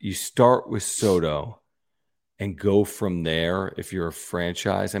with Soto and go from there. If you're a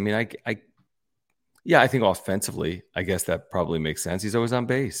franchise, I mean, I think offensively, I guess that probably makes sense. He's always on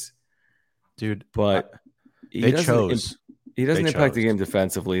base, dude. But he doesn't impact the game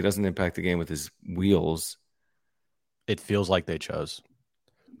defensively. He doesn't impact the game with his wheels. It feels like they chose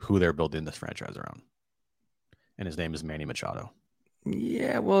who they're building this franchise around, and his name is Manny Machado.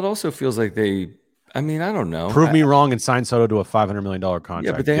 Yeah, well, it also feels like I don't know. Prove me wrong and sign Soto to a $500 million contract.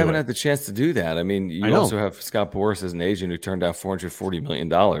 Yeah, but they haven't had the chance to do that. I mean, you also have Scott Boras as an agent who turned down $440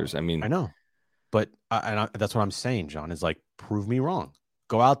 million. I know. But that's what I'm saying, John, is like, prove me wrong.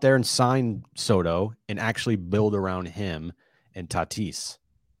 Go out there and sign Soto and actually build around him and Tatis.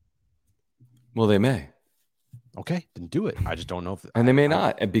 Well, they may. Okay, then do it. I just don't know if... And they may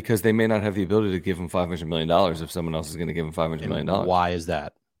not, because they may not have the ability to give him $500 million if someone else is going to give him $500 million. Why is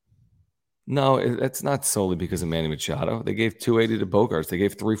that? No, that's not solely because of Manny Machado. They gave $280 to Bogarts. They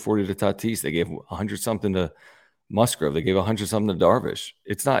gave $340 to Tatis. They gave $100-something to Musgrove. They gave $100-something to Darvish.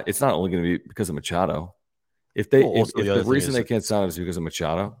 It's not only going to be because of Machado. If the reason they can't sign him is because of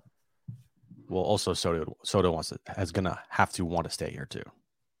Machado. Well, also Soto is going to have to want to stay here too.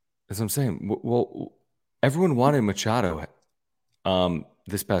 That's what I'm saying. Well, everyone wanted Machado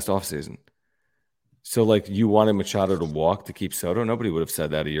this past offseason. So, like, you wanted Machado to walk to keep Soto? Nobody would have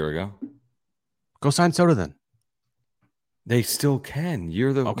said that a year ago. Go sign Soto then. They still can.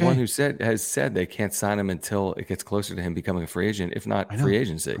 You're the one who has said they can't sign him until it gets closer to him becoming a free agent, if not free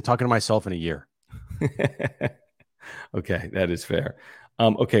agency. I'm talking to myself in a year. Okay, that is fair.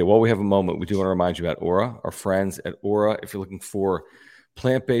 Okay, while we have a moment, we do want to remind you about Aura, our friends at Aura. If you're looking for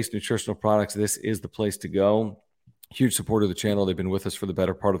plant-based nutritional products, this is the place to go. Huge supporter of the channel. They've been with us for the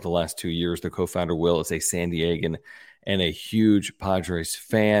better part of the last 2 years. Their co-founder, Will, is a San Diegan and a huge Padres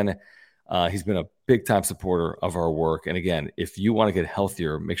fan. He's been a big-time supporter of our work. And again, if you want to get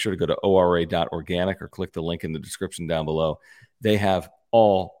healthier, make sure to go to ora.organic or click the link in the description down below. They have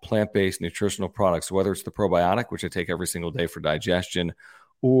all plant-based nutritional products, whether it's the probiotic, which I take every single day for digestion,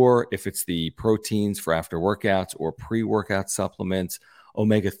 or if it's the proteins for after workouts or pre-workout supplements,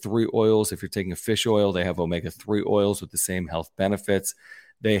 omega-3 oils. If you're taking a fish oil, they have omega-3 oils with the same health benefits.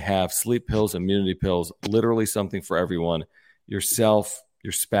 They have sleep pills, immunity pills, literally something for everyone. Yourself,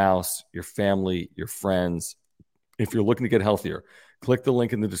 your spouse, your family, your friends. If you're looking to get healthier, click the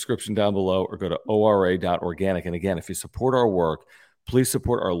link in the description down below or go to ora.organic. And again, if you support our work, please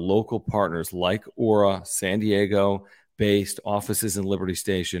support our local partners like Aura, San Diego, based offices in Liberty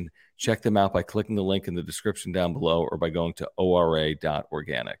Station. Check them out by clicking the link in the description down below or by going to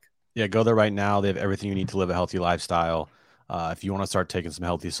ora.organic. Yeah, go there right now. They have everything you need to live a healthy lifestyle. If you want to start taking some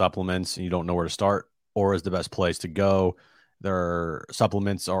healthy supplements and you don't know where to start, Aura is the best place to go. Their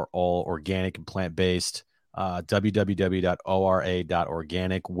supplements are all organic and plant-based.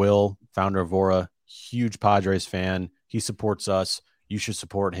 www.ora.organic. Will, founder of Aura, huge Padres fan. He supports us. You should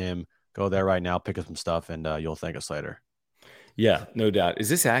support him. Go there right now, pick up some stuff, and you'll thank us later. Yeah, no doubt. Is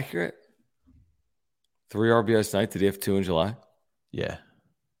this accurate? 3 RBIs tonight. Did he have 2 in July? Yeah.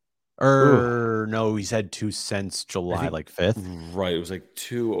 No, he said 2 cents July, like 5th. Right. It was like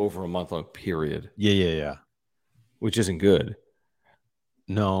 2 over a month-long period. Yeah. Which isn't good.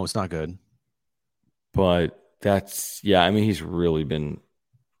 No, it's not good. But that's, yeah, I mean, he's really been,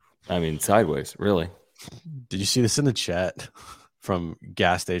 sideways, really. Did you see this in the chat from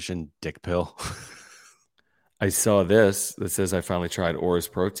gas station Dick Pill? I saw this that says I finally tried Aura's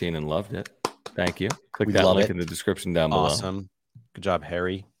protein and loved it. Thank you. Click that link in the description down below. Awesome. Good job,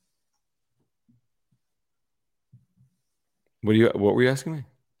 Harry. What were you asking me?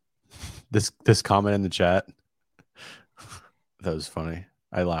 This comment in the chat. That was funny.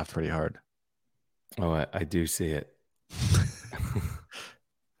 I laughed pretty hard. Oh, I do see it.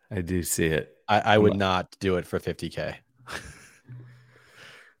 I do see it. I would not do it for 50K.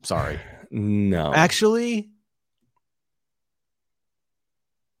 Sorry. No. Actually,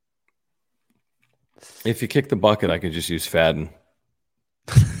 if you kick the bucket, I could just use Fadden.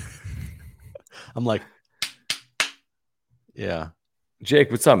 I'm like, yeah.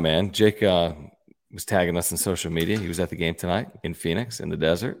 Jake, what's up, man? Jake was tagging us on social media. He was at the game tonight in Phoenix in the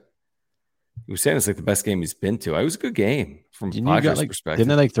desert. He was saying it's like the best game he's been to. It was a good game from Padres' perspective.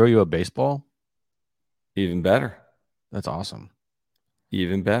 Didn't they throw you a baseball? Even better. That's awesome.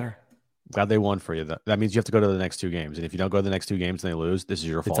 Even better. Glad they won for you. That means you have to go to the next 2 games. And if you don't go to the next 2 games and they lose, this is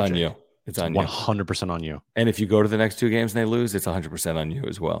your fault. It's on you. It's on you. 100% on you. And if you go to the next 2 games and they lose, it's 100% on you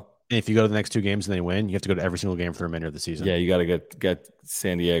as well. And if you go to the next 2 games and they win, you have to go to every single game for the remainder of the season. Yeah, you got to get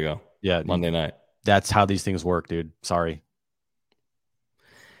San Diego. Yeah, Monday night. That's how these things work, dude. Sorry.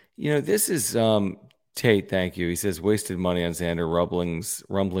 This is Tate. Thank you. He says wasted money on Xander.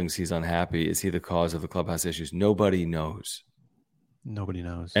 Rumblings. He's unhappy. Is he the cause of the clubhouse issues? Nobody knows. Nobody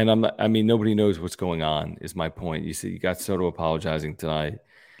knows. And nobody knows what's going on. Is my point. You see, you got Soto apologizing tonight.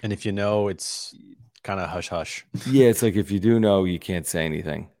 And if you know, it's kind of hush hush. Yeah, it's like if you do know, you can't say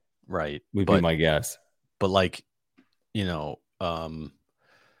anything. Right. Would be my guess. But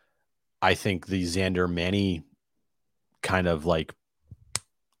I think the Xander Manny kind of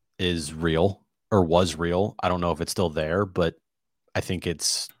is real or was real. I don't know if it's still there, but I think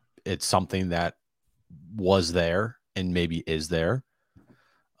it's something that was there and maybe is there.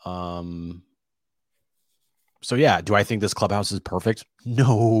 So yeah, do I think this clubhouse is perfect?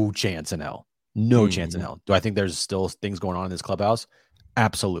 No chance in hell. No chance in hell. Do I think there's still things going on in this clubhouse?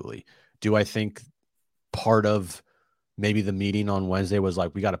 Absolutely. Do I think part of maybe the meeting on Wednesday was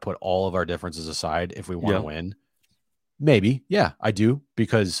like, we got to put all of our differences aside if we want to win? Maybe. Yeah, I do.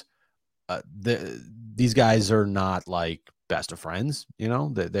 Because these guys are not like best of friends,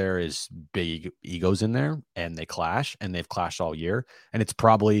 that there is big egos in there and they clash and they've clashed all year. And it's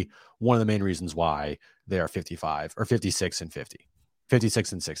probably one of the main reasons why they are 55 or 56 and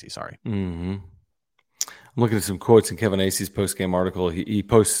 60. Sorry. Mm-hmm. I'm looking at some quotes in Kevin Acey's post-game article. He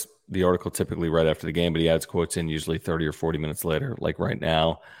posts the article typically right after the game, but he adds quotes in usually 30 or 40 minutes later, like right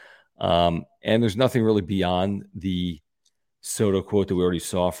now. And there's nothing really beyond the Soto quote that we already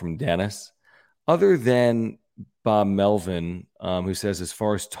saw from Dennis, other than Bob Melvin, who says, as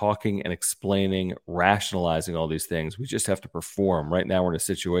far as talking and explaining, rationalizing all these things, we just have to perform. Right now we're in a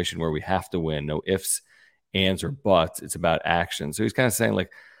situation where we have to win. No ifs, ands, or buts. It's about action. So he's kind of saying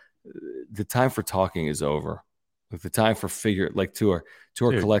the time for talking is over. The time for to our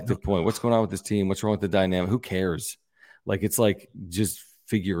collective point. What's going on with this team? What's wrong with the dynamic? Who cares? It's just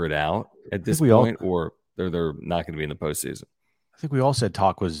figure it out at this point, or they're not going to be in the postseason. I think we all said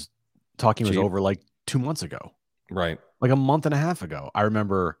talking was over 2 months ago, right? A month and a half ago. I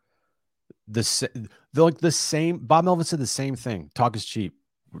remember the same. Bob Melvin said the same thing. Talk is cheap.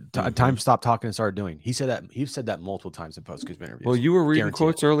 Time to stop talking and start doing. He said that. He said that multiple times in post-game interviews. Well, you were reading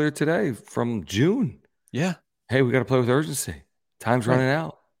quotes earlier today from June. Yeah. Hey, we got to play with urgency. Time's running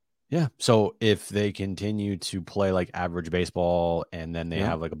out. Yeah. So if they continue to play like average baseball and then they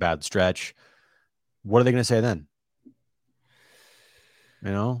have a bad stretch, what are they going to say then?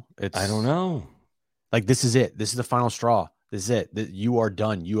 I don't know. This is it. This is the final straw. This is it. You are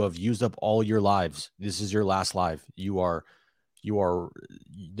done. You have used up all your lives. This is your last life. You are,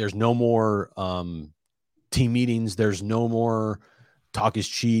 there's no more team meetings. There's no more talk is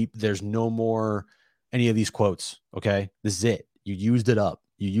cheap. There's no more any of these quotes. Okay. This is it. You used it up.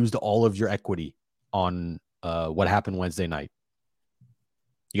 You used all of your equity on what happened Wednesday night.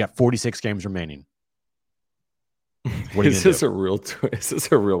 You got 46 games remaining. What is this a real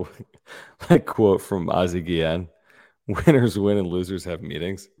like quote from Ozzie Guillen? Winners win and losers have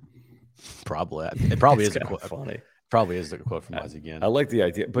meetings. Probably. It probably is a quote. Funny. Probably is the quote from Ozzie Guillen. I like the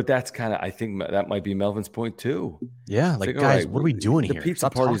idea, but that's kind of, I think that might be Melvin's point too. Yeah. Like, guys, what are we doing here? The pizza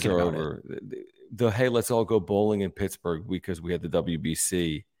parties are over. Hey, let's all go bowling in Pittsburgh because we had the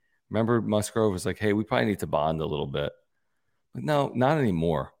WBC. Remember Musgrove was like, hey, we probably need to bond a little bit. But no, not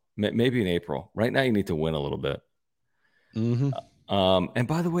anymore. Maybe in April. Right now you need to win a little bit. Mm-hmm. And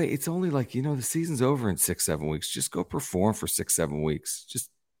by the way, it's only like, the season's over in 6-7 weeks. Just go perform for 6-7 weeks.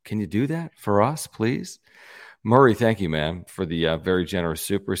 Can you do that for us, please? Murray, thank you, man, for the very generous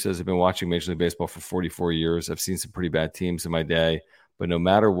super. He says, I've been watching Major League Baseball for 44 years. I've seen some pretty bad teams in my day, but no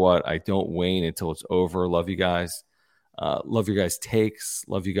matter what, I don't wane until it's over. Love you guys. Love your guys' takes.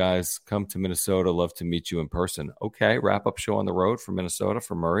 Love you guys. Come to Minnesota. Love to meet you in person. Okay, wrap-up show on the road for Minnesota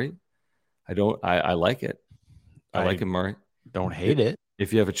for Murray. I like it. I like it, Murray. Don't hate it.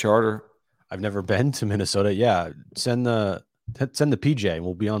 If you have a charter. I've never been to Minnesota. Yeah, send the PJ and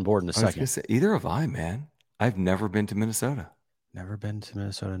we'll be on board in a second. Say, either have I, man. I've never been to Minnesota. Never been to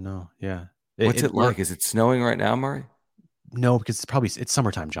Minnesota, no. Yeah. What's it like? Is it snowing right now, Murray? No, because it's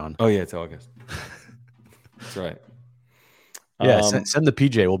summertime, John. Oh, yeah, it's August. That's right. Yeah, send the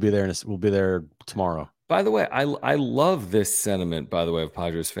PJ. We'll be there tomorrow. By the way, I love this sentiment, by the way, of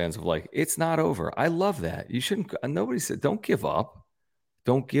Padres fans of like, it's not over. I love that. You shouldn't. Nobody said, don't give up.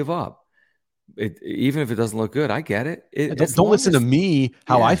 Don't give up. Even if it doesn't look good, I get it. Don't listen to me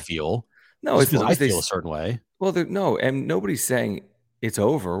how I feel. No, it's because I feel a certain way. Well, no, and nobody's saying it's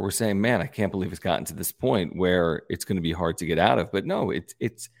over. We're saying, man, I can't believe it's gotten to this point where it's going to be hard to get out of. But no,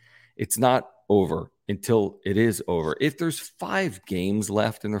 it's not over until it is over. If there's 5 games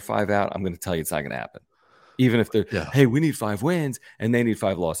left and they're 5 out, I'm going to tell you it's not going to happen. Even if they're, hey, we need 5 wins and they need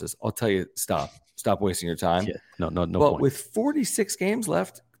 5 losses. I'll tell you, stop wasting your time. Yeah. No But point. with 46 games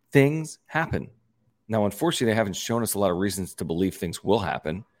left, things happen. Now, unfortunately, they haven't shown us a lot of reasons to believe things will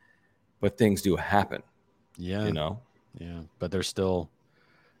happen, but things do happen. Yeah. Yeah. But they're still,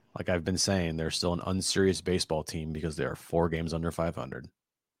 like I've been saying, they're still an unserious baseball team because they are 4 games under 500.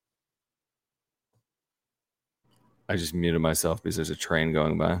 I just muted myself because there's a train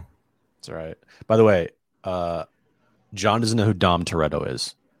going by. That's all right. By the way, John doesn't know who Dom Toretto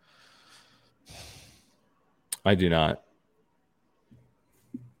is. I do not.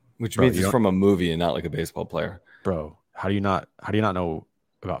 Which means it's from a movie and not like a baseball player. Bro, how do you not know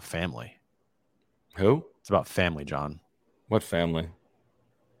about family? Who? It's about family, John. What family?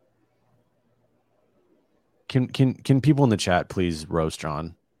 Can people in the chat please roast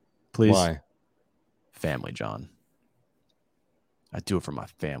John? Please. Why? Family, John. I do it for my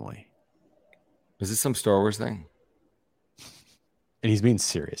family. Is this some Star Wars thing? And he's being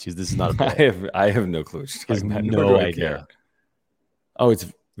serious. This is not a bit. I have no clue. He has no idea. Oh, it's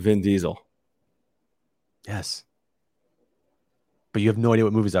Vin Diesel. Yes. But you have no idea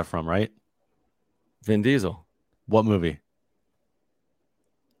what movie is that from, right? Vin Diesel. What movie?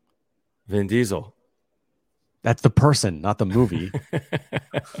 Vin Diesel. That's the person, not the movie.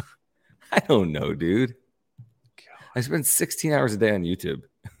 I don't know, dude. I spend 16 hours a day on YouTube.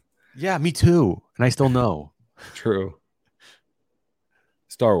 Yeah, me too. And I still know. True.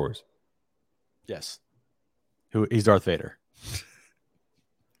 Star Wars. Yes. He's Darth Vader.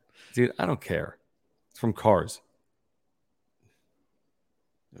 Dude, I don't care. It's from Cars.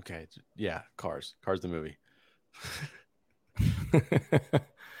 Okay. Yeah, Cars. Cars the movie.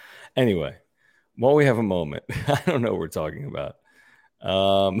 Anyway, while we have a moment, I don't know what we're talking about.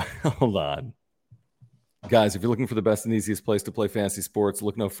 Hold on. Guys, if you're looking for the best and easiest place to play fantasy sports,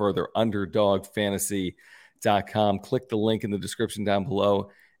 look no further. UnderdogFantasy.com. Click the link in the description down below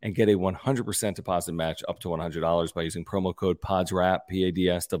and get a 100% deposit match up to $100 by using promo code PADSWRAP,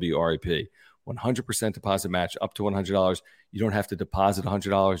 PADSWRAP. 100% deposit match up to $100. You don't have to deposit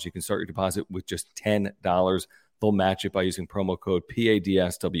 $100. You can start your deposit with just $10. They'll match it by using promo code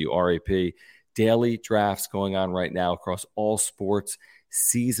PADSWRAP. Daily drafts going on right now across all sports.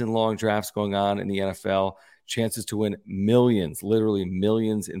 Season-long drafts going on in the NFL. Chances to win millions, literally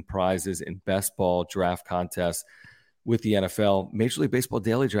millions in prizes in best ball draft contests with the NFL. Major League Baseball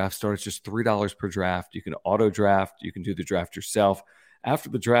daily draft starts just $3 per draft. You can auto draft. You can do the draft yourself. After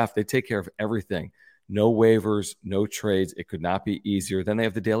the draft, they take care of everything. No waivers, no trades. It could not be easier. Then they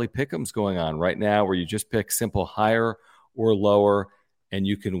have the daily pick'ems going on right now where you just pick simple higher or lower and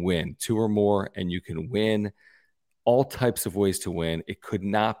you can win. 2 or more, and you can win. All types of ways to win. It could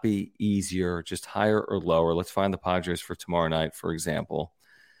not be easier, just higher or lower. Let's find the Padres for tomorrow night, for example,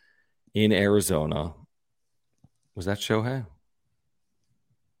 in Arizona. Was that Shohei?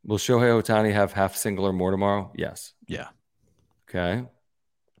 Will Shohei Ohtani have half single or more tomorrow? Yes. Yeah. Okay.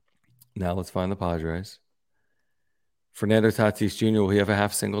 Now let's find the Padres. Fernando Tatis Jr., will he have a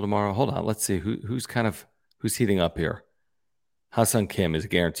half single tomorrow? Hold on. Let's see who's heating up here. Ha-Seong Kim is a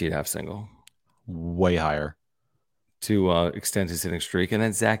guaranteed half single. Way higher. To extend his hitting streak. And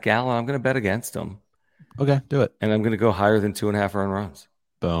then Zach Gallen, I'm going to bet against him. Okay, do it. And I'm going to go higher than 2.5 earned runs.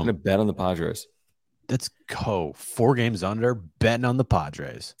 Boom. I'm going to bet on the Padres. Let's go. 4 games under, betting on the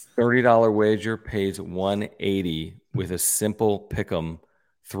Padres. $30 wager pays $180 with a simple pick'em,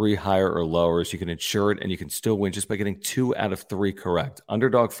 3 higher or lowers. You can insure it, and you can still win just by getting 2 out of 3 correct.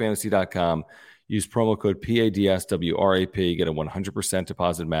 UnderdogFantasy.com. Use promo code PADSWRAP. Get a 100%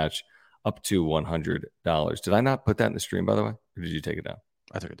 deposit match up to $100. Did I not put that in the stream, by the way? Or did you take it down?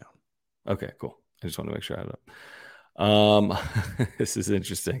 I took it down. Okay, cool. I just want to make sure I had it up. This is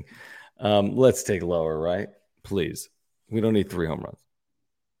interesting. Let's take lower, right? Please. We don't need 3 home runs.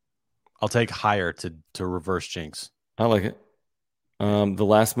 I'll take higher to reverse jinx. I like it. The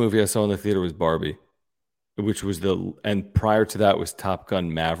last movie I saw in the theater was Barbie, which was and prior to that was Top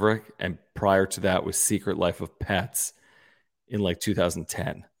Gun Maverick, and prior to that was Secret Life of Pets in like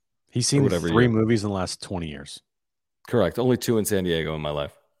 2010. He's seen 3 movies in the last 20 years. Correct. Only 2 in San Diego in my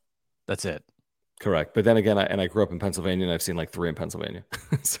life. That's it. Correct. But then again, I grew up in Pennsylvania, and I've seen like 3 in Pennsylvania.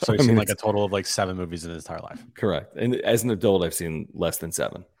 So you've seen like a total of like 7 movies in his entire life. Correct. And as an adult, I've seen less than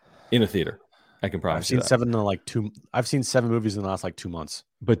 7 in a theater. I can promise you that. I've seen 7 movies in the last like 2 months.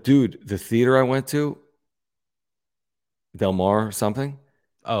 But dude, the theater I went to, Del Mar or something.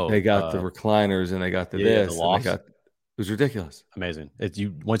 Oh, they got the recliners and they got this. It was ridiculous. Amazing.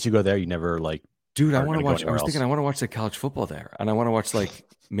 Once you go there, you never like. Dude, I want to watch. I was thinking I want to watch the college football there, and I want to watch like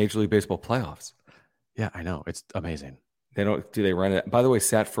Major League Baseball playoffs. Yeah, I know. It's amazing. Do they rent it? By the way,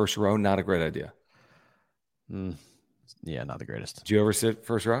 sat first row, not a great idea. Yeah, not the greatest. Did you ever sit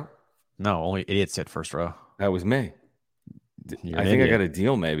first row? No, only idiots sit first row. That was me. I think I got a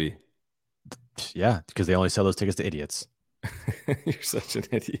deal, maybe. Yeah, because they only sell those tickets to idiots. You're such an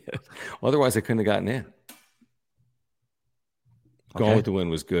idiot. Well, otherwise, I couldn't have gotten in. Going with the Wind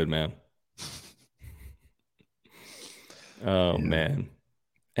was good, man. Oh, man.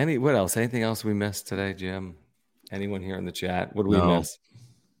 What else? Anything else we missed today, Jim? Anyone here in the chat? What did we miss?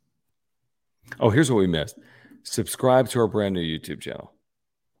 Oh, here's what we missed. Subscribe to our brand new YouTube channel.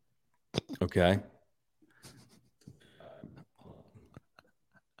 Okay.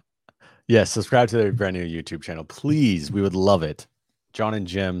 Yes, subscribe to the brand new YouTube channel. Please. We would love it. John and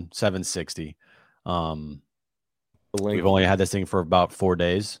Jim, 760. We've only had this thing for about 4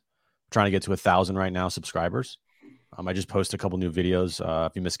 days. Trying to get to 1,000 right now, subscribers. I just posted a couple new videos.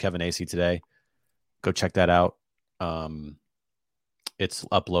 If you missed Kevin Acey today, go check that out. It's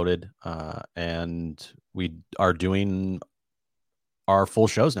uploaded, and we are doing our full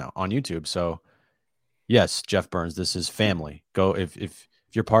shows now on YouTube. So, yes, Jeff Burns, this is family. Go if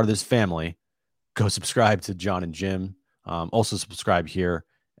you're part of this family, go subscribe to John and Jim. Also subscribe here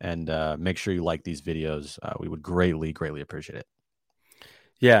and make sure you like these videos. We would greatly, greatly appreciate it.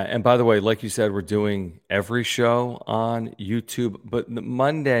 Yeah, and by the way, like you said, we're doing every show on YouTube, but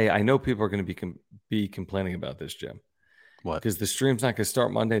Monday, I know people are going to be complaining about this, Jim. What? Because the stream's not going to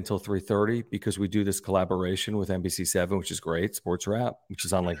start Monday until 3:30 because we do this collaboration with NBC7, which is great, Sports Wrap, which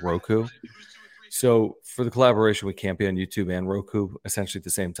is on like Roku. So for the collaboration, we can't be on YouTube and Roku essentially at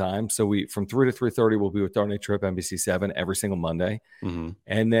the same time. So from 3 to 3:30, we'll be with Darnay Trip, NBC7 every single Monday. Mm-hmm.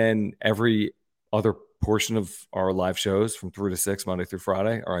 And then every other portion of our live shows from 3 to 6, Monday through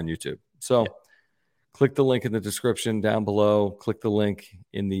Friday, are on YouTube. So click the link in the description down below. Click the link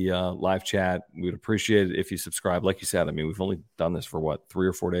in the live chat. We would appreciate it if you subscribe. Like you said, I mean, we've only done this for 3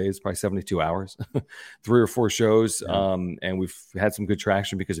 or 4 days, probably 72 hours, 3 or 4 shows. Yeah. And we've had some good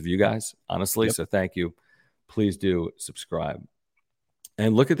traction because of you guys, honestly. So thank you. Please do subscribe.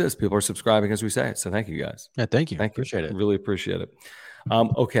 And look at this. People are subscribing as we say it. So thank you guys. Yeah, thank you. Appreciate it. Really appreciate it.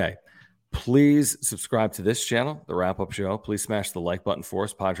 Okay. Please subscribe to this channel, The Wrap-Up Show. Please smash the like button for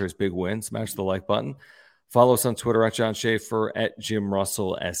us. Padres big win. Smash the like button. Follow us on Twitter at John Schaefer, at Jim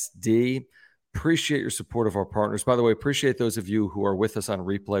Russell SD. Appreciate your support of our partners. By the way, appreciate those of you who are with us on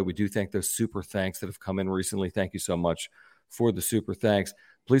replay. We do thank those super thanks that have come in recently. Thank you so much for the super thanks.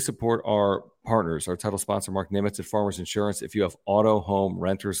 Please support our partners, our title sponsor, Mark Nimitz at Farmers Insurance. If you have auto, home,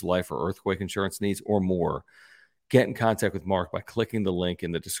 renters, life, or earthquake insurance needs or more, get in contact with Mark by clicking the link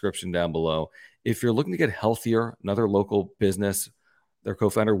in the description down below. If you're looking to get healthier, another local business Their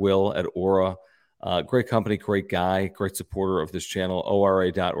co-founder, Will, at Aura. Great company, great guy, great supporter of this channel,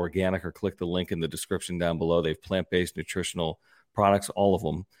 ora.organic, or click the link in the description down below. They have plant-based nutritional products, all of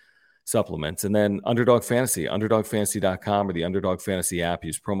them, supplements. And then Underdog Fantasy, underdogfantasy.com or the Underdog Fantasy app.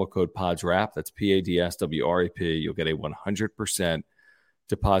 Use promo code PODSWRAP. That's PADSWRAP. You'll get a 100%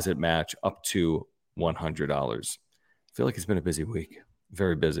 deposit match up to $100. I feel like it's been a busy week.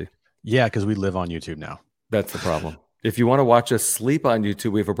 Very busy. Yeah, because we live on YouTube now. That's the problem. If you want to watch us sleep on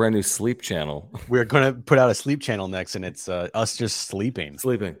YouTube, we have a brand new sleep channel. We're going to put out a sleep channel next, and it's us just sleeping. Just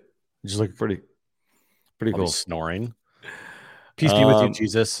look pretty cool. Snoring. Peace be with you,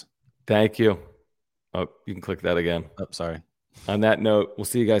 Jesus. Thank you. Oh, you can click that again. Oh, sorry. On that note, we'll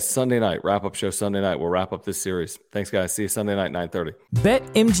see you guys Sunday night. Wrap-up show Sunday night. We'll wrap up this series. Thanks, guys. See you Sunday night, 9:30.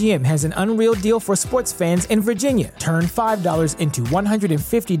 BetMGM has an unreal deal for sports fans in Virginia. Turn $5 into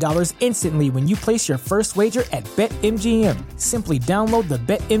 $150 instantly when you place your first wager at BetMGM. Simply download the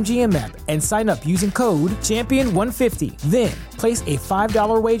BetMGM app and sign up using code Champion150. Then, place a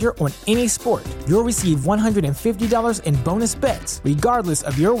 $5 wager on any sport. You'll receive $150 in bonus bets, regardless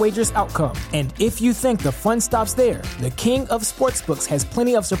of your wager's outcome. And if you think the fun stops there, the king of sportsbooks has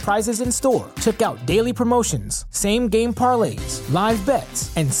plenty of surprises in store. Check out daily promotions, same-game parlays, live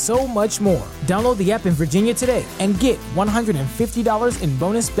bets, and so much more. Download the app in Virginia today and get $150 in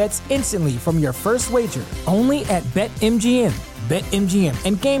bonus bets instantly from your first wager. Only at BetMGM. BetMGM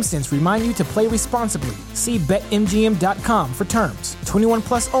and GameSense remind you to play responsibly. See BetMGM.com for terms. 21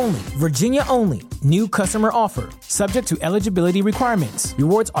 plus only. Virginia only. New customer offer. Subject to eligibility requirements.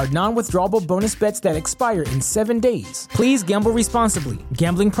 Rewards are non-withdrawable bonus bets that expire in 7 days. Please gamble responsibly.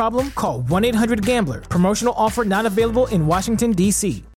 Gambling problem? Call 1-800-GAMBLER. Promotional offer not available in Washington, D.C.